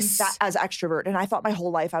and that as extrovert. And I thought my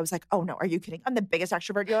whole life, I was like, oh no, are you kidding? I'm the biggest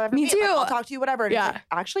extrovert you'll ever meet. Me too. Like, I'll talk to you, whatever. And like,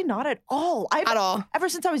 actually not at all. At all. Ever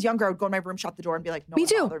since I was younger, I would go in my room, shut the door and be like, no,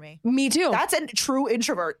 don't bother me. Me too. That's a true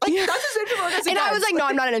introvert. Like that's as introvert as it And I was like, no,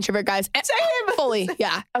 I'm not an introvert, guys. Same. Fully.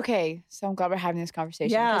 Yeah. Okay. So I'm glad we're having this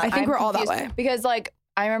conversation. Yeah. I think we're all that way. Because like,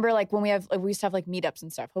 I remember like when we used to have like meetups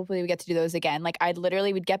and stuff. Hopefully we get to do those again. Like I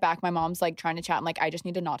literally would get back. My mom's like trying to chat. I'm like, I just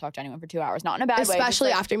need to not talk to anyone for 2 hours. Not in a bad way.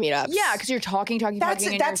 Especially after meetups. Yeah, because you're talking. That's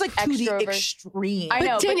and like to the extreme. I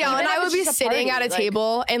know. But Danielle and I would be sitting at a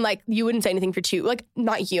table and like you wouldn't say anything for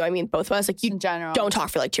not you. I mean, both of us. Like you in general don't talk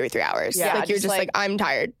for like 2 or 3 hours. Yeah, like you're just like I'm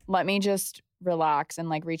tired. Let me just relax and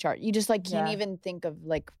like recharge. You just like can't even think of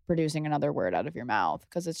like producing another word out of your mouth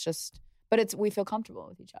because it's just. But we feel comfortable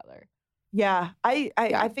with each other. Yeah, I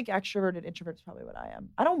think extrovert and introvert is probably what I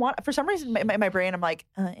am. I don't want, for some reason, my brain, I'm like,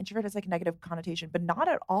 introvert has like a negative connotation, but not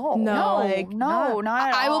at all. No, not at all.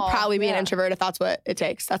 I will probably be an introvert if that's what it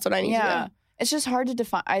takes. That's what I need to do. It's just hard to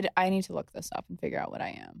define. I need to look this up and figure out what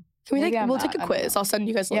I am. We'll take a quiz. I'll send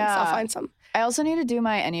you guys links. I'll find some. I also need to do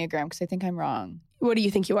my Enneagram because I think I'm wrong. What do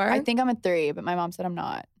you think you are? I think I'm a 3, but my mom said I'm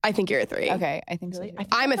not. I think you're a 3. Okay, I think Really? so.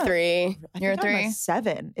 I'm a 3. You're a 3? I'm a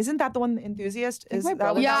 7. Isn't that the one, the enthusiast? Is my that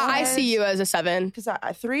brother- what Yeah, that one I is? see you as a 7. Because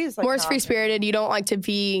 3 is like More not- free-spirited. You don't like to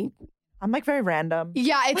be... I'm like very random.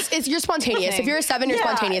 Yeah, it's you're spontaneous. If you're a 7, you're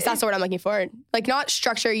spontaneous. That's the word I'm looking for. Like, not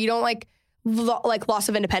structure. You don't like loss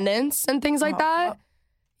of independence and things like that.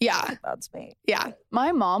 Yeah. That's me. Yeah.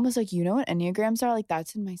 My mom was like, you know what Enneagrams are? Like,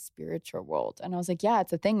 that's in my spiritual world. And I was like, yeah,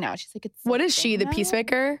 it's a thing now. She's like, it's What a is she, thing the now?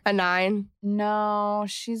 peacemaker? A 9? No,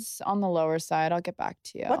 she's on the lower side. I'll get back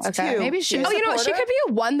to you. What's Okay. 2? Maybe she's Oh, you know what? She could be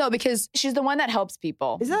a 1, though, because She's the one that helps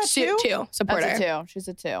people. Is that 2? 2. Supporter. That's a 2. She's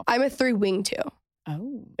a 2. I'm a 3 wing 2.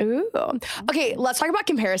 Oh. Ooh. Okay, let's talk about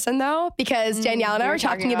comparison, though, because Danielle and I we were were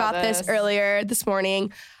talking talking about about this this. earlier this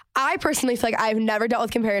morning. I personally feel like I've never dealt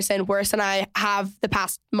with comparison worse than I have the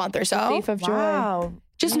past month or so. Thief of joy. Wow.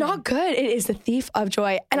 Just not good. It is the thief of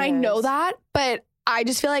joy. And It I know is. that, but I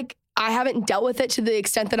just feel like I haven't dealt with it to the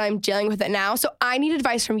extent that I'm dealing with it now. So I need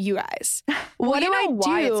advice from you guys. What do I do?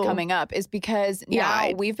 Why it's coming up is because now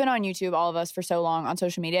Yeah. we've been on YouTube, all of us, for so long on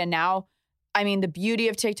social media. And now, I mean, the beauty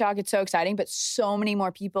of TikTok, it's so exciting, but so many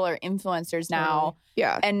more people are influencers now.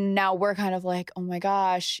 Yeah. And now we're kind of like, oh my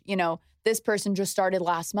gosh, you know, this person just started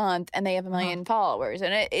last month and they have 1 million followers.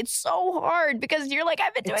 And it's so hard because you're like,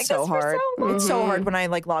 I've been doing It's so this hard. for so long. It's so hard when I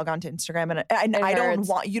like log on to Instagram and I don't hurts.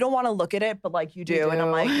 want, you don't want to look at it, but like you do. And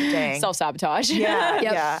I'm like, dang. Self-sabotage. Yeah,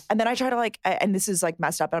 Yep. yeah. And then I try to like, and this is like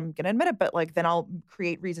messed up, and I'm gonna admit it, but like then I'll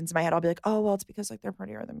create reasons in my head. I'll be like, oh well, it's because like they're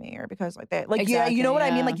prettier than me, or because like they like Exactly, you know what I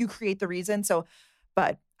mean? yeah. Like you create the reason. So,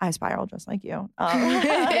 but I spiral just like you.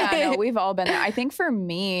 Yeah, no, we've all been there. I think for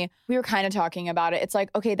me, we were kind of talking about it. It's like,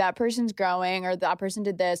 okay, that person's growing or that person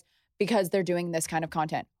did this because they're doing this kind of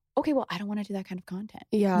content. Okay, well, I don't want to do that kind of content.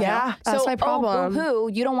 Yeah. Yeah. That's my problem. Oh,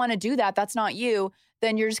 you don't want to do that. That's not you.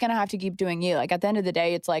 Then you're just going to have to keep doing you. Like at the end of the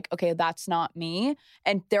day, it's like, okay, that's not me.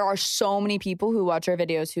 And there are so many people who watch our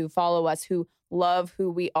videos, who follow us, who love who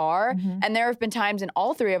we are. And there have been times in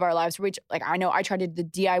all 3 of our lives where I know I tried to do the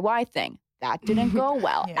DIY thing. That didn't go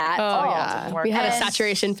well at all. yeah. We had a And-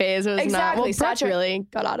 saturation phase. It was Exactly, not. Well, Brooke really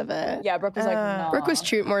got out of it. Yeah, Brooke was like, no. Brooke was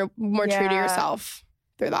true, more true to Yeah. yourself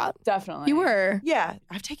through that. Definitely. You were. Yeah,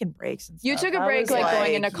 I've taken breaks and stuff. You took a I break was like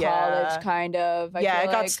going into yeah. college, kind of. I yeah, feel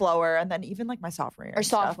it got like. slower, and then even like my sophomore year. Or and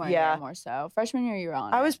stuff, sophomore yeah. year more so. Freshman year, you were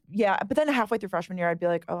on I it. was, but then halfway through freshman year, I'd be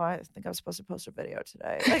like, oh, I think I was supposed to post a video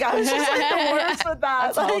today. Like, I was just like the worst with that.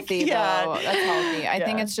 That's like, healthy, yeah. though. That's healthy. I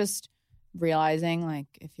think Yeah. it's just realizing, like,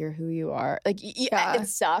 if you're who you are, like, Yeah. it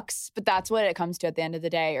sucks, but that's what it comes to at the end of the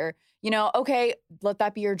day. Or, you know, okay, let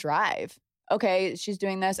that be your drive. Okay, she's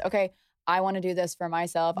doing this. Okay, I want to do this for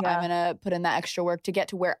myself. Yeah. I'm going to put in that extra work to get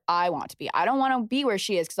to where I want to be. I don't want to be where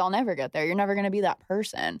she is because I'll never get there. You're never going to be that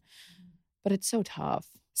person. But it's so tough.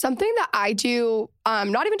 Something that I do,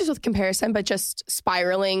 not even just with comparison, but just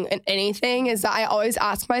spiraling in anything, is that I always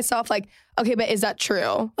ask myself, like, okay, but is that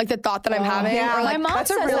true? Like the thought that I'm having, yeah. or like, My mom that's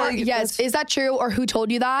a says really- that. yes, is that true, or who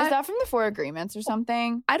told you that? Is that from the 4 Agreements or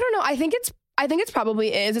something? I don't know. I think it's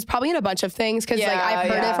probably is. It's probably in a bunch of things because like I've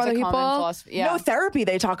heard it from other people. Yeah. No, therapy,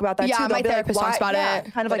 they talk about that Yeah, too. They'll my be like, therapist talks why- about yeah,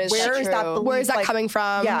 it. Kind of But like, is where that is that true? belief? Where is that like, coming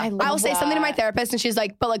from? Yeah. I love I'll say something to my that. therapist and she's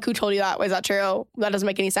like, but like, who told you that? Was that true? That doesn't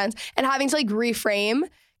make any sense. And having to like reframe,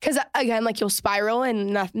 because again, like you'll spiral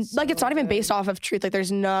and nothing, like it's not even based off of truth. Like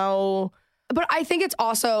there's no, but I think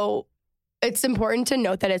it's important to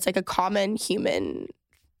note that it's like a common human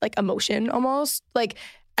like emotion almost. Like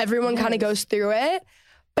everyone kind of goes through it.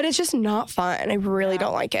 But it's just not fun. I really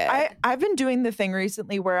don't like it. I've been doing the thing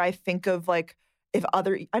recently where I think of like,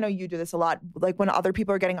 I know you do this a lot, like when other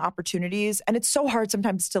people are getting opportunities, and it's so hard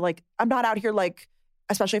sometimes to like, I'm not out here like,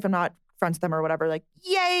 especially if I'm not friends with them or whatever, like,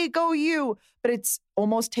 yay, go you. But it's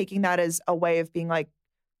almost taking that as a way of being like,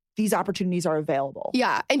 these opportunities are available.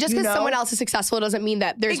 Yeah. And just You because know? someone else is successful doesn't mean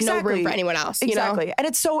that there's no room for anyone else. You know? And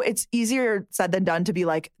it's easier said than done to be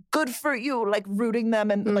like, good for you, like rooting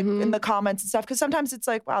them and like in the comments and stuff. Cause sometimes it's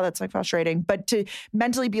like, wow, that's like frustrating. But to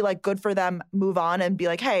mentally be like, good for them, move on and be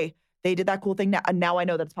like, hey, they did that cool thing now, and now I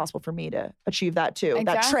know that it's possible for me to achieve that too. Exactly.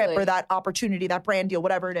 That trip or that opportunity, that brand deal,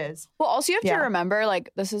 whatever it is. Well, also you have Yeah. to remember, like,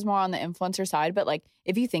 this is more on the influencer side, but like,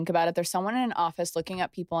 if you think about it, there's someone in an office looking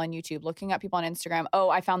at people on YouTube, looking at people on Instagram. Oh,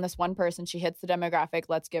 I found this one person. She hits the demographic.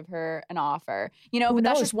 Let's give her an offer. You know, but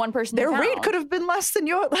that's knows? just one person. Their they rate found. could have been less than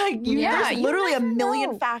your, like, Yeah, there's you literally a never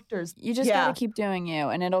million know. factors. You just gotta keep doing you,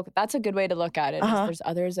 and that's a good way to look at it. is There's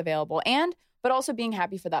others available, but also being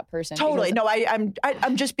happy for that person. Totally. because No,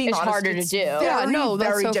 I'm just being It's honest. harder to do. Very, Yeah, no,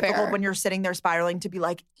 that's very so difficult fair. when you're sitting there spiraling to be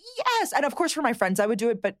like, yes. And of course, for my friends, I would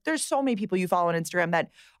do it. But there's so many people you follow on Instagram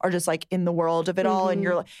that are just like in the world of it all. And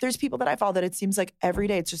you're like, there's people that I follow that it seems like every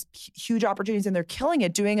day it's just huge opportunities and they're killing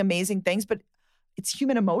it, doing amazing things. But it's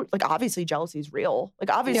human emotion. Like, obviously jealousy is real. Like,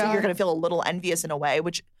 obviously you're going to feel a little envious in a way,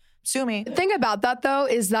 which sue me. The thing about that though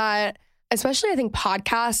is that, especially I think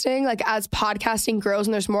podcasting, like as podcasting grows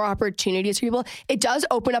and there's more opportunities for people, it does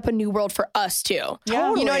open up a new world for us too.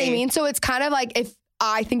 Totally. You know what I mean? So it's kind of like, if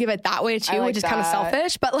I think of it that way too, which is kind of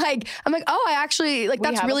selfish, but like, I'm like, oh, I actually like,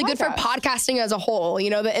 that's really good for podcasting as a whole, you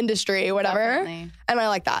know, the industry, whatever. Definitely. And I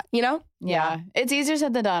like that, you know? Yeah. It's easier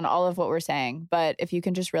said than done, all of what we're saying. But if you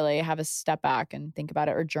can just really have a step back and think about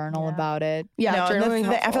it or journal about it. Yeah. No, journaling.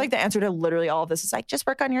 I feel like the answer to literally all of this is like, just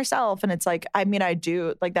work on yourself. And it's like, I mean, I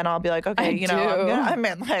do. Like, then I'll be like, okay, I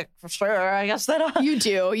mean, like, for sure, I guess that. You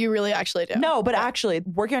do. You really actually do. No, but actually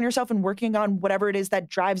working on yourself and working on whatever it is that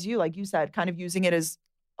drives you, like you said, kind of using it as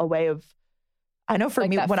a way of, I know for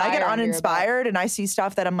me, when I get uninspired and I see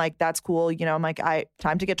stuff that I'm like, that's cool, you know, I'm like,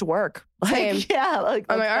 time to get to work. Like, Same. Yeah. Like,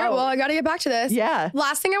 I'm like, all right, well, I got to get back to this. Yeah.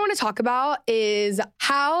 Last thing I want to talk about is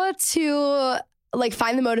how to like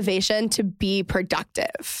find the motivation to be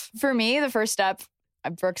productive. For me, the first step,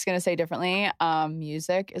 Brooke's going to say differently.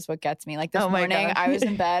 Music is what gets me. Like this morning, I was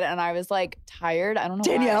in bed and I was like tired. I don't know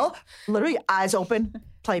Danielle, literally eyes open,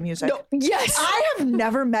 play music. No, yes. I have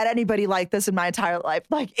never met anybody like this in my entire life.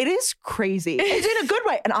 Like, it is crazy. It's in a good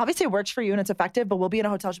way. And obviously it works for you and it's effective, but we'll be in a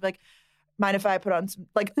hotel. She'll be like, mind if I put on some,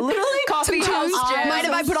 like, literally coffee tunes? Mind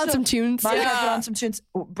if I put on some tunes? Mind if I put on some tunes?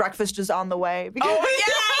 Breakfast is on the way. Because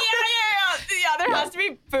there has to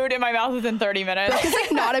be food in my mouth within 30 minutes. Because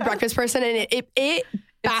like not a breakfast person, and it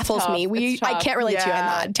baffles me. I can't relate to you on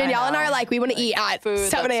that. Danielle and I are like, we want to eat at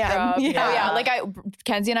 7 a.m. Yeah. Like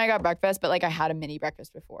Kenzie and I got breakfast, but like I had a mini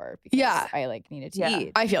breakfast before because I like needed to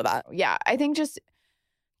eat. I feel that. Yeah. I think just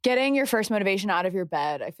getting your first motivation out of your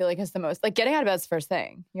bed, I feel like is the most, like getting out of bed is the first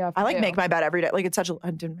thing you have to do. Make my bed every day. Like it's I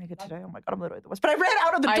didn't make it today. Oh my God, I'm literally the worst. But I ran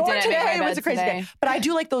out of the door today. It was a crazy day. But I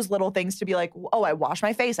do like those little things to be like, oh, I washed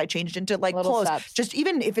my face. I changed into like little clothes. Steps. Just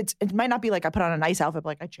even if it might not be like I put on a nice outfit, but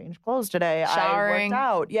like I changed clothes today. Showering.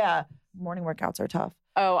 I worked out. Yeah. Morning workouts are tough.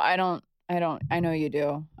 Oh, I know you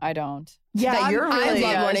do. I don't. Yeah, I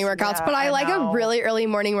love morning workouts, but I like a really early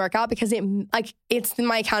morning workout because it's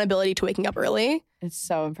my accountability to waking up early. It's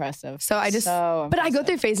so impressive. So but I go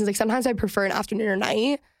through phases. Like sometimes I prefer an afternoon or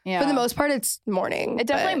night. Yeah. For the most part, it's morning. It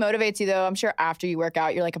definitely motivates you though. I'm sure after you work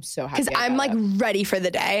out, you're like, I'm so happy. Because I'm like ready for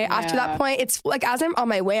the day. Yeah. After that point, it's like as I'm on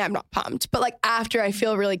my way, I'm not pumped. But like after I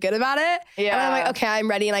feel really good about it. Yeah. And I'm like, okay, I'm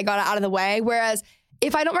ready and I got it out of the way. Whereas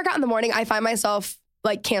if I don't work out in the morning, I find myself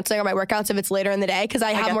like canceling on my workouts if it's later in the day because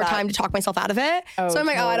I have more time to talk myself out of it. So I'm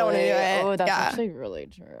like, I don't want to do it. Oh, that's actually really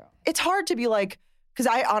true. It's hard to be like, because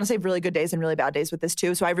I honestly have really good days and really bad days with this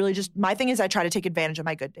too. So I really my thing is I try to take advantage of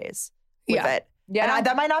my good days with it. Yeah. And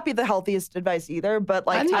that might not be the healthiest advice either, but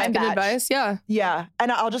like time good advice. Yeah. Yeah.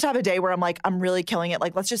 And I'll just have a day where I'm like, I'm really killing it.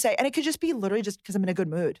 Like, let's just say, and it could just be literally just because I'm in a good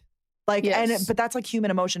mood. Like, but that's like human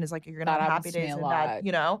emotion is like, you're going to have happy days and that,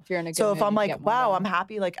 you know? If you're in a good so mood, if I'm like, wow, I'm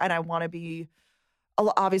happy, like, and I want to be,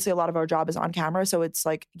 obviously a lot of our job is on camera. So it's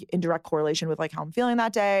like in direct correlation with like how I'm feeling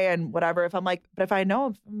that day and whatever. If I'm like, but if I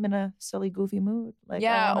know I'm in a silly, goofy mood, like,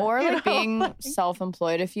 or like being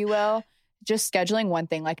self-employed, if you will, just scheduling one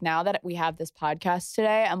thing. Like now that we have this podcast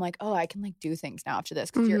today, I'm like, oh, I can like do things now after this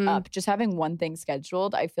because you're up. Just having one thing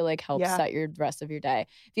scheduled, I feel like helps set your rest of your day.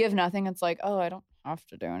 If you have nothing, it's like, oh, I don't have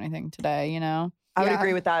to do anything today, you know? I would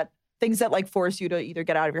agree with that. Things that like force you to either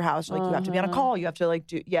get out of your house, or, like you have to be on a call, you have to like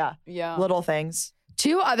do, little things.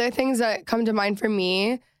 Two other things that come to mind for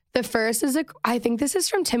me. The first is I think this is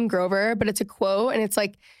from Tim Grover, but it's a quote and it's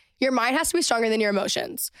like, your mind has to be stronger than your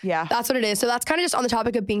emotions. Yeah. That's what it is. So that's kind of just on the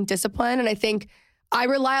topic of being disciplined. And I think I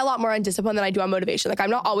rely a lot more on discipline than I do on motivation. Like I'm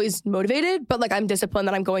not always motivated, but like I'm disciplined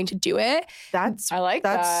that I'm going to do it. I like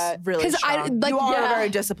that. Really strong. You are very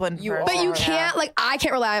disciplined. But you can't, like I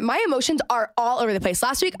can't rely on, my emotions are all over the place.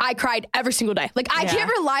 Last week I cried every single day. Like I can't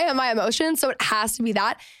rely on my emotions. So it has to be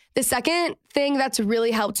that. The second thing that's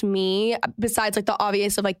really helped me, besides like the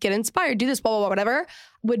obvious of like get inspired, do this, blah, blah, blah, whatever,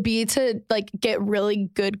 would be to like get really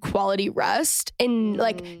good quality rest. And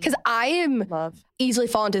like, because I am easily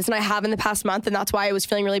fall into this and I have in the past month. And that's why I was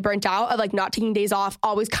feeling really burnt out of like not taking days off,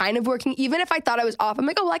 always kind of working. Even if I thought I was off, I'm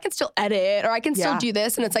like, oh, well, I can still edit or I can still do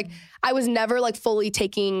this. And it's like, I was never like fully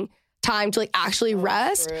taking time to like actually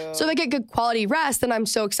rest. True. So if I get good quality rest, then I'm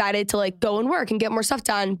so excited to like go and work and get more stuff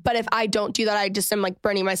done. But if I don't do that, I just am like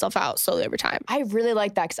burning myself out slowly over time. I really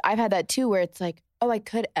like that because I've had that too where it's like, oh, I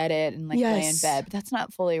could edit and like lay in bed, but that's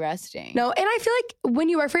not fully resting. No, and I feel like when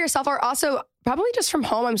you work for yourself or also probably just from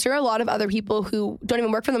home, I'm sure a lot of other people who don't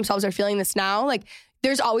even work for themselves are feeling this now. Like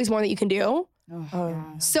there's always more that you can do.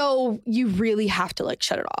 So you really have to like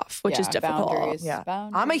shut it off, which is difficult. Boundaries.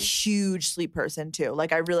 I'm a huge sleep person too.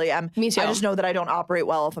 Like I really am. Me too. I just know that I don't operate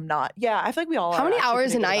well if I'm not. Yeah, I feel like we all How are. many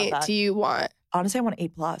hours a night do you want? Honestly, I want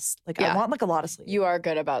 8+. Like I want like a lot of sleep. You are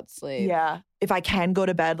good about sleep. Yeah. If I can go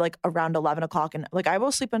to bed like around 11 o'clock and like I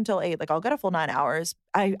will sleep until 8, like I'll get a full 9 hours.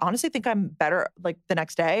 I honestly think I'm better like the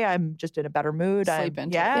next day. I'm just in a better mood. Sleep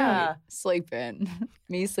in. Sleep in.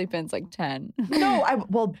 Me sleep in's like 10. No,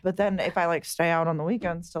 but then if I like stay out on the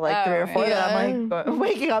weekends till like 3 or 4, then I'm like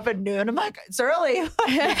waking up at noon. I'm like, it's early.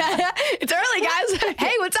 It's early, guys.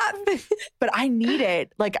 Hey, what's up? But I need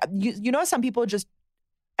it. Like you know, some people just,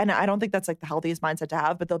 and I don't think that's like the healthiest mindset to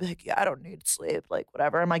have, but they'll be like, I don't need sleep, like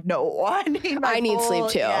whatever. I'm like, no, I need sleep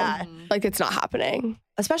too. Yeah. Like it's not happening.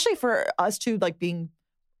 Especially for us two, like being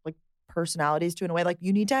like personalities too in a way, like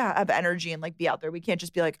you need to have energy and like be out there. We can't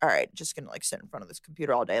just be like, all right, just gonna like sit in front of this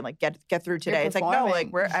computer all day and like get through today. It's like, no,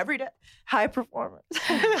 like we're every day high performers.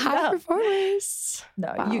 High performers.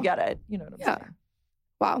 No, you get it. You know what I'm saying?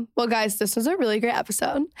 Wow. Well, guys, this was a really great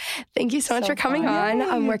episode. Thank you so much for coming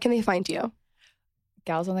on. Where can they find you?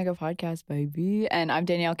 Gals on the Go podcast, baby. And I'm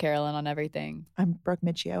Danielle Carolyn on everything. I'm Brooke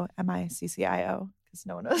Miccio, MICCIO, because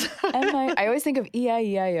no one knows. I always think of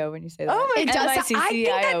EIEIO when you say that. Oh my God. I think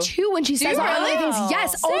that too when she says all the things.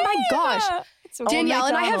 Yes. Oh my gosh. Danielle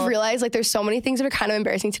and I have realized like there's so many things that are kind of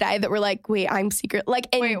embarrassing today that we're like, wait, I'm secret. Like,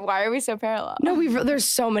 wait, why are we so parallel? No, there's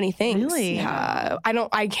so many things. Really?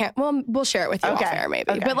 I can't. Well, we'll share it with you off air maybe.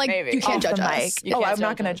 But like, you can't judge us. I'm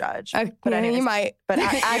not going to judge. But anyways, you might. But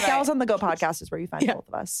at Gals on the Go podcast is where you find both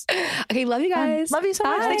of us. Okay, love you guys. Love you so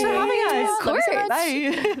much. Bye. Thanks for having us. Of course.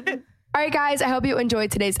 Bye. All right, guys, I hope you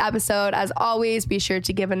enjoyed today's episode. As always, be sure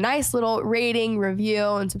to give a nice little rating, review,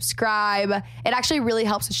 and subscribe. It actually really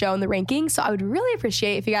helps the show in the rankings, so I would really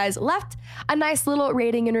appreciate if you guys left a nice little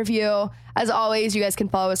rating and review. As always, you guys can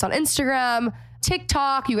follow us on Instagram,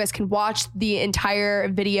 TikTok. You guys can watch the entire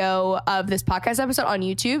video of this podcast episode on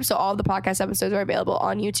YouTube. So all of the podcast episodes are available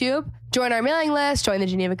on YouTube. Join our mailing list, join the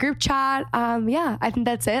Geneva group chat. I think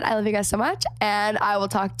that's it. I love you guys so much, and I will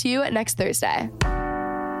talk to you next Thursday.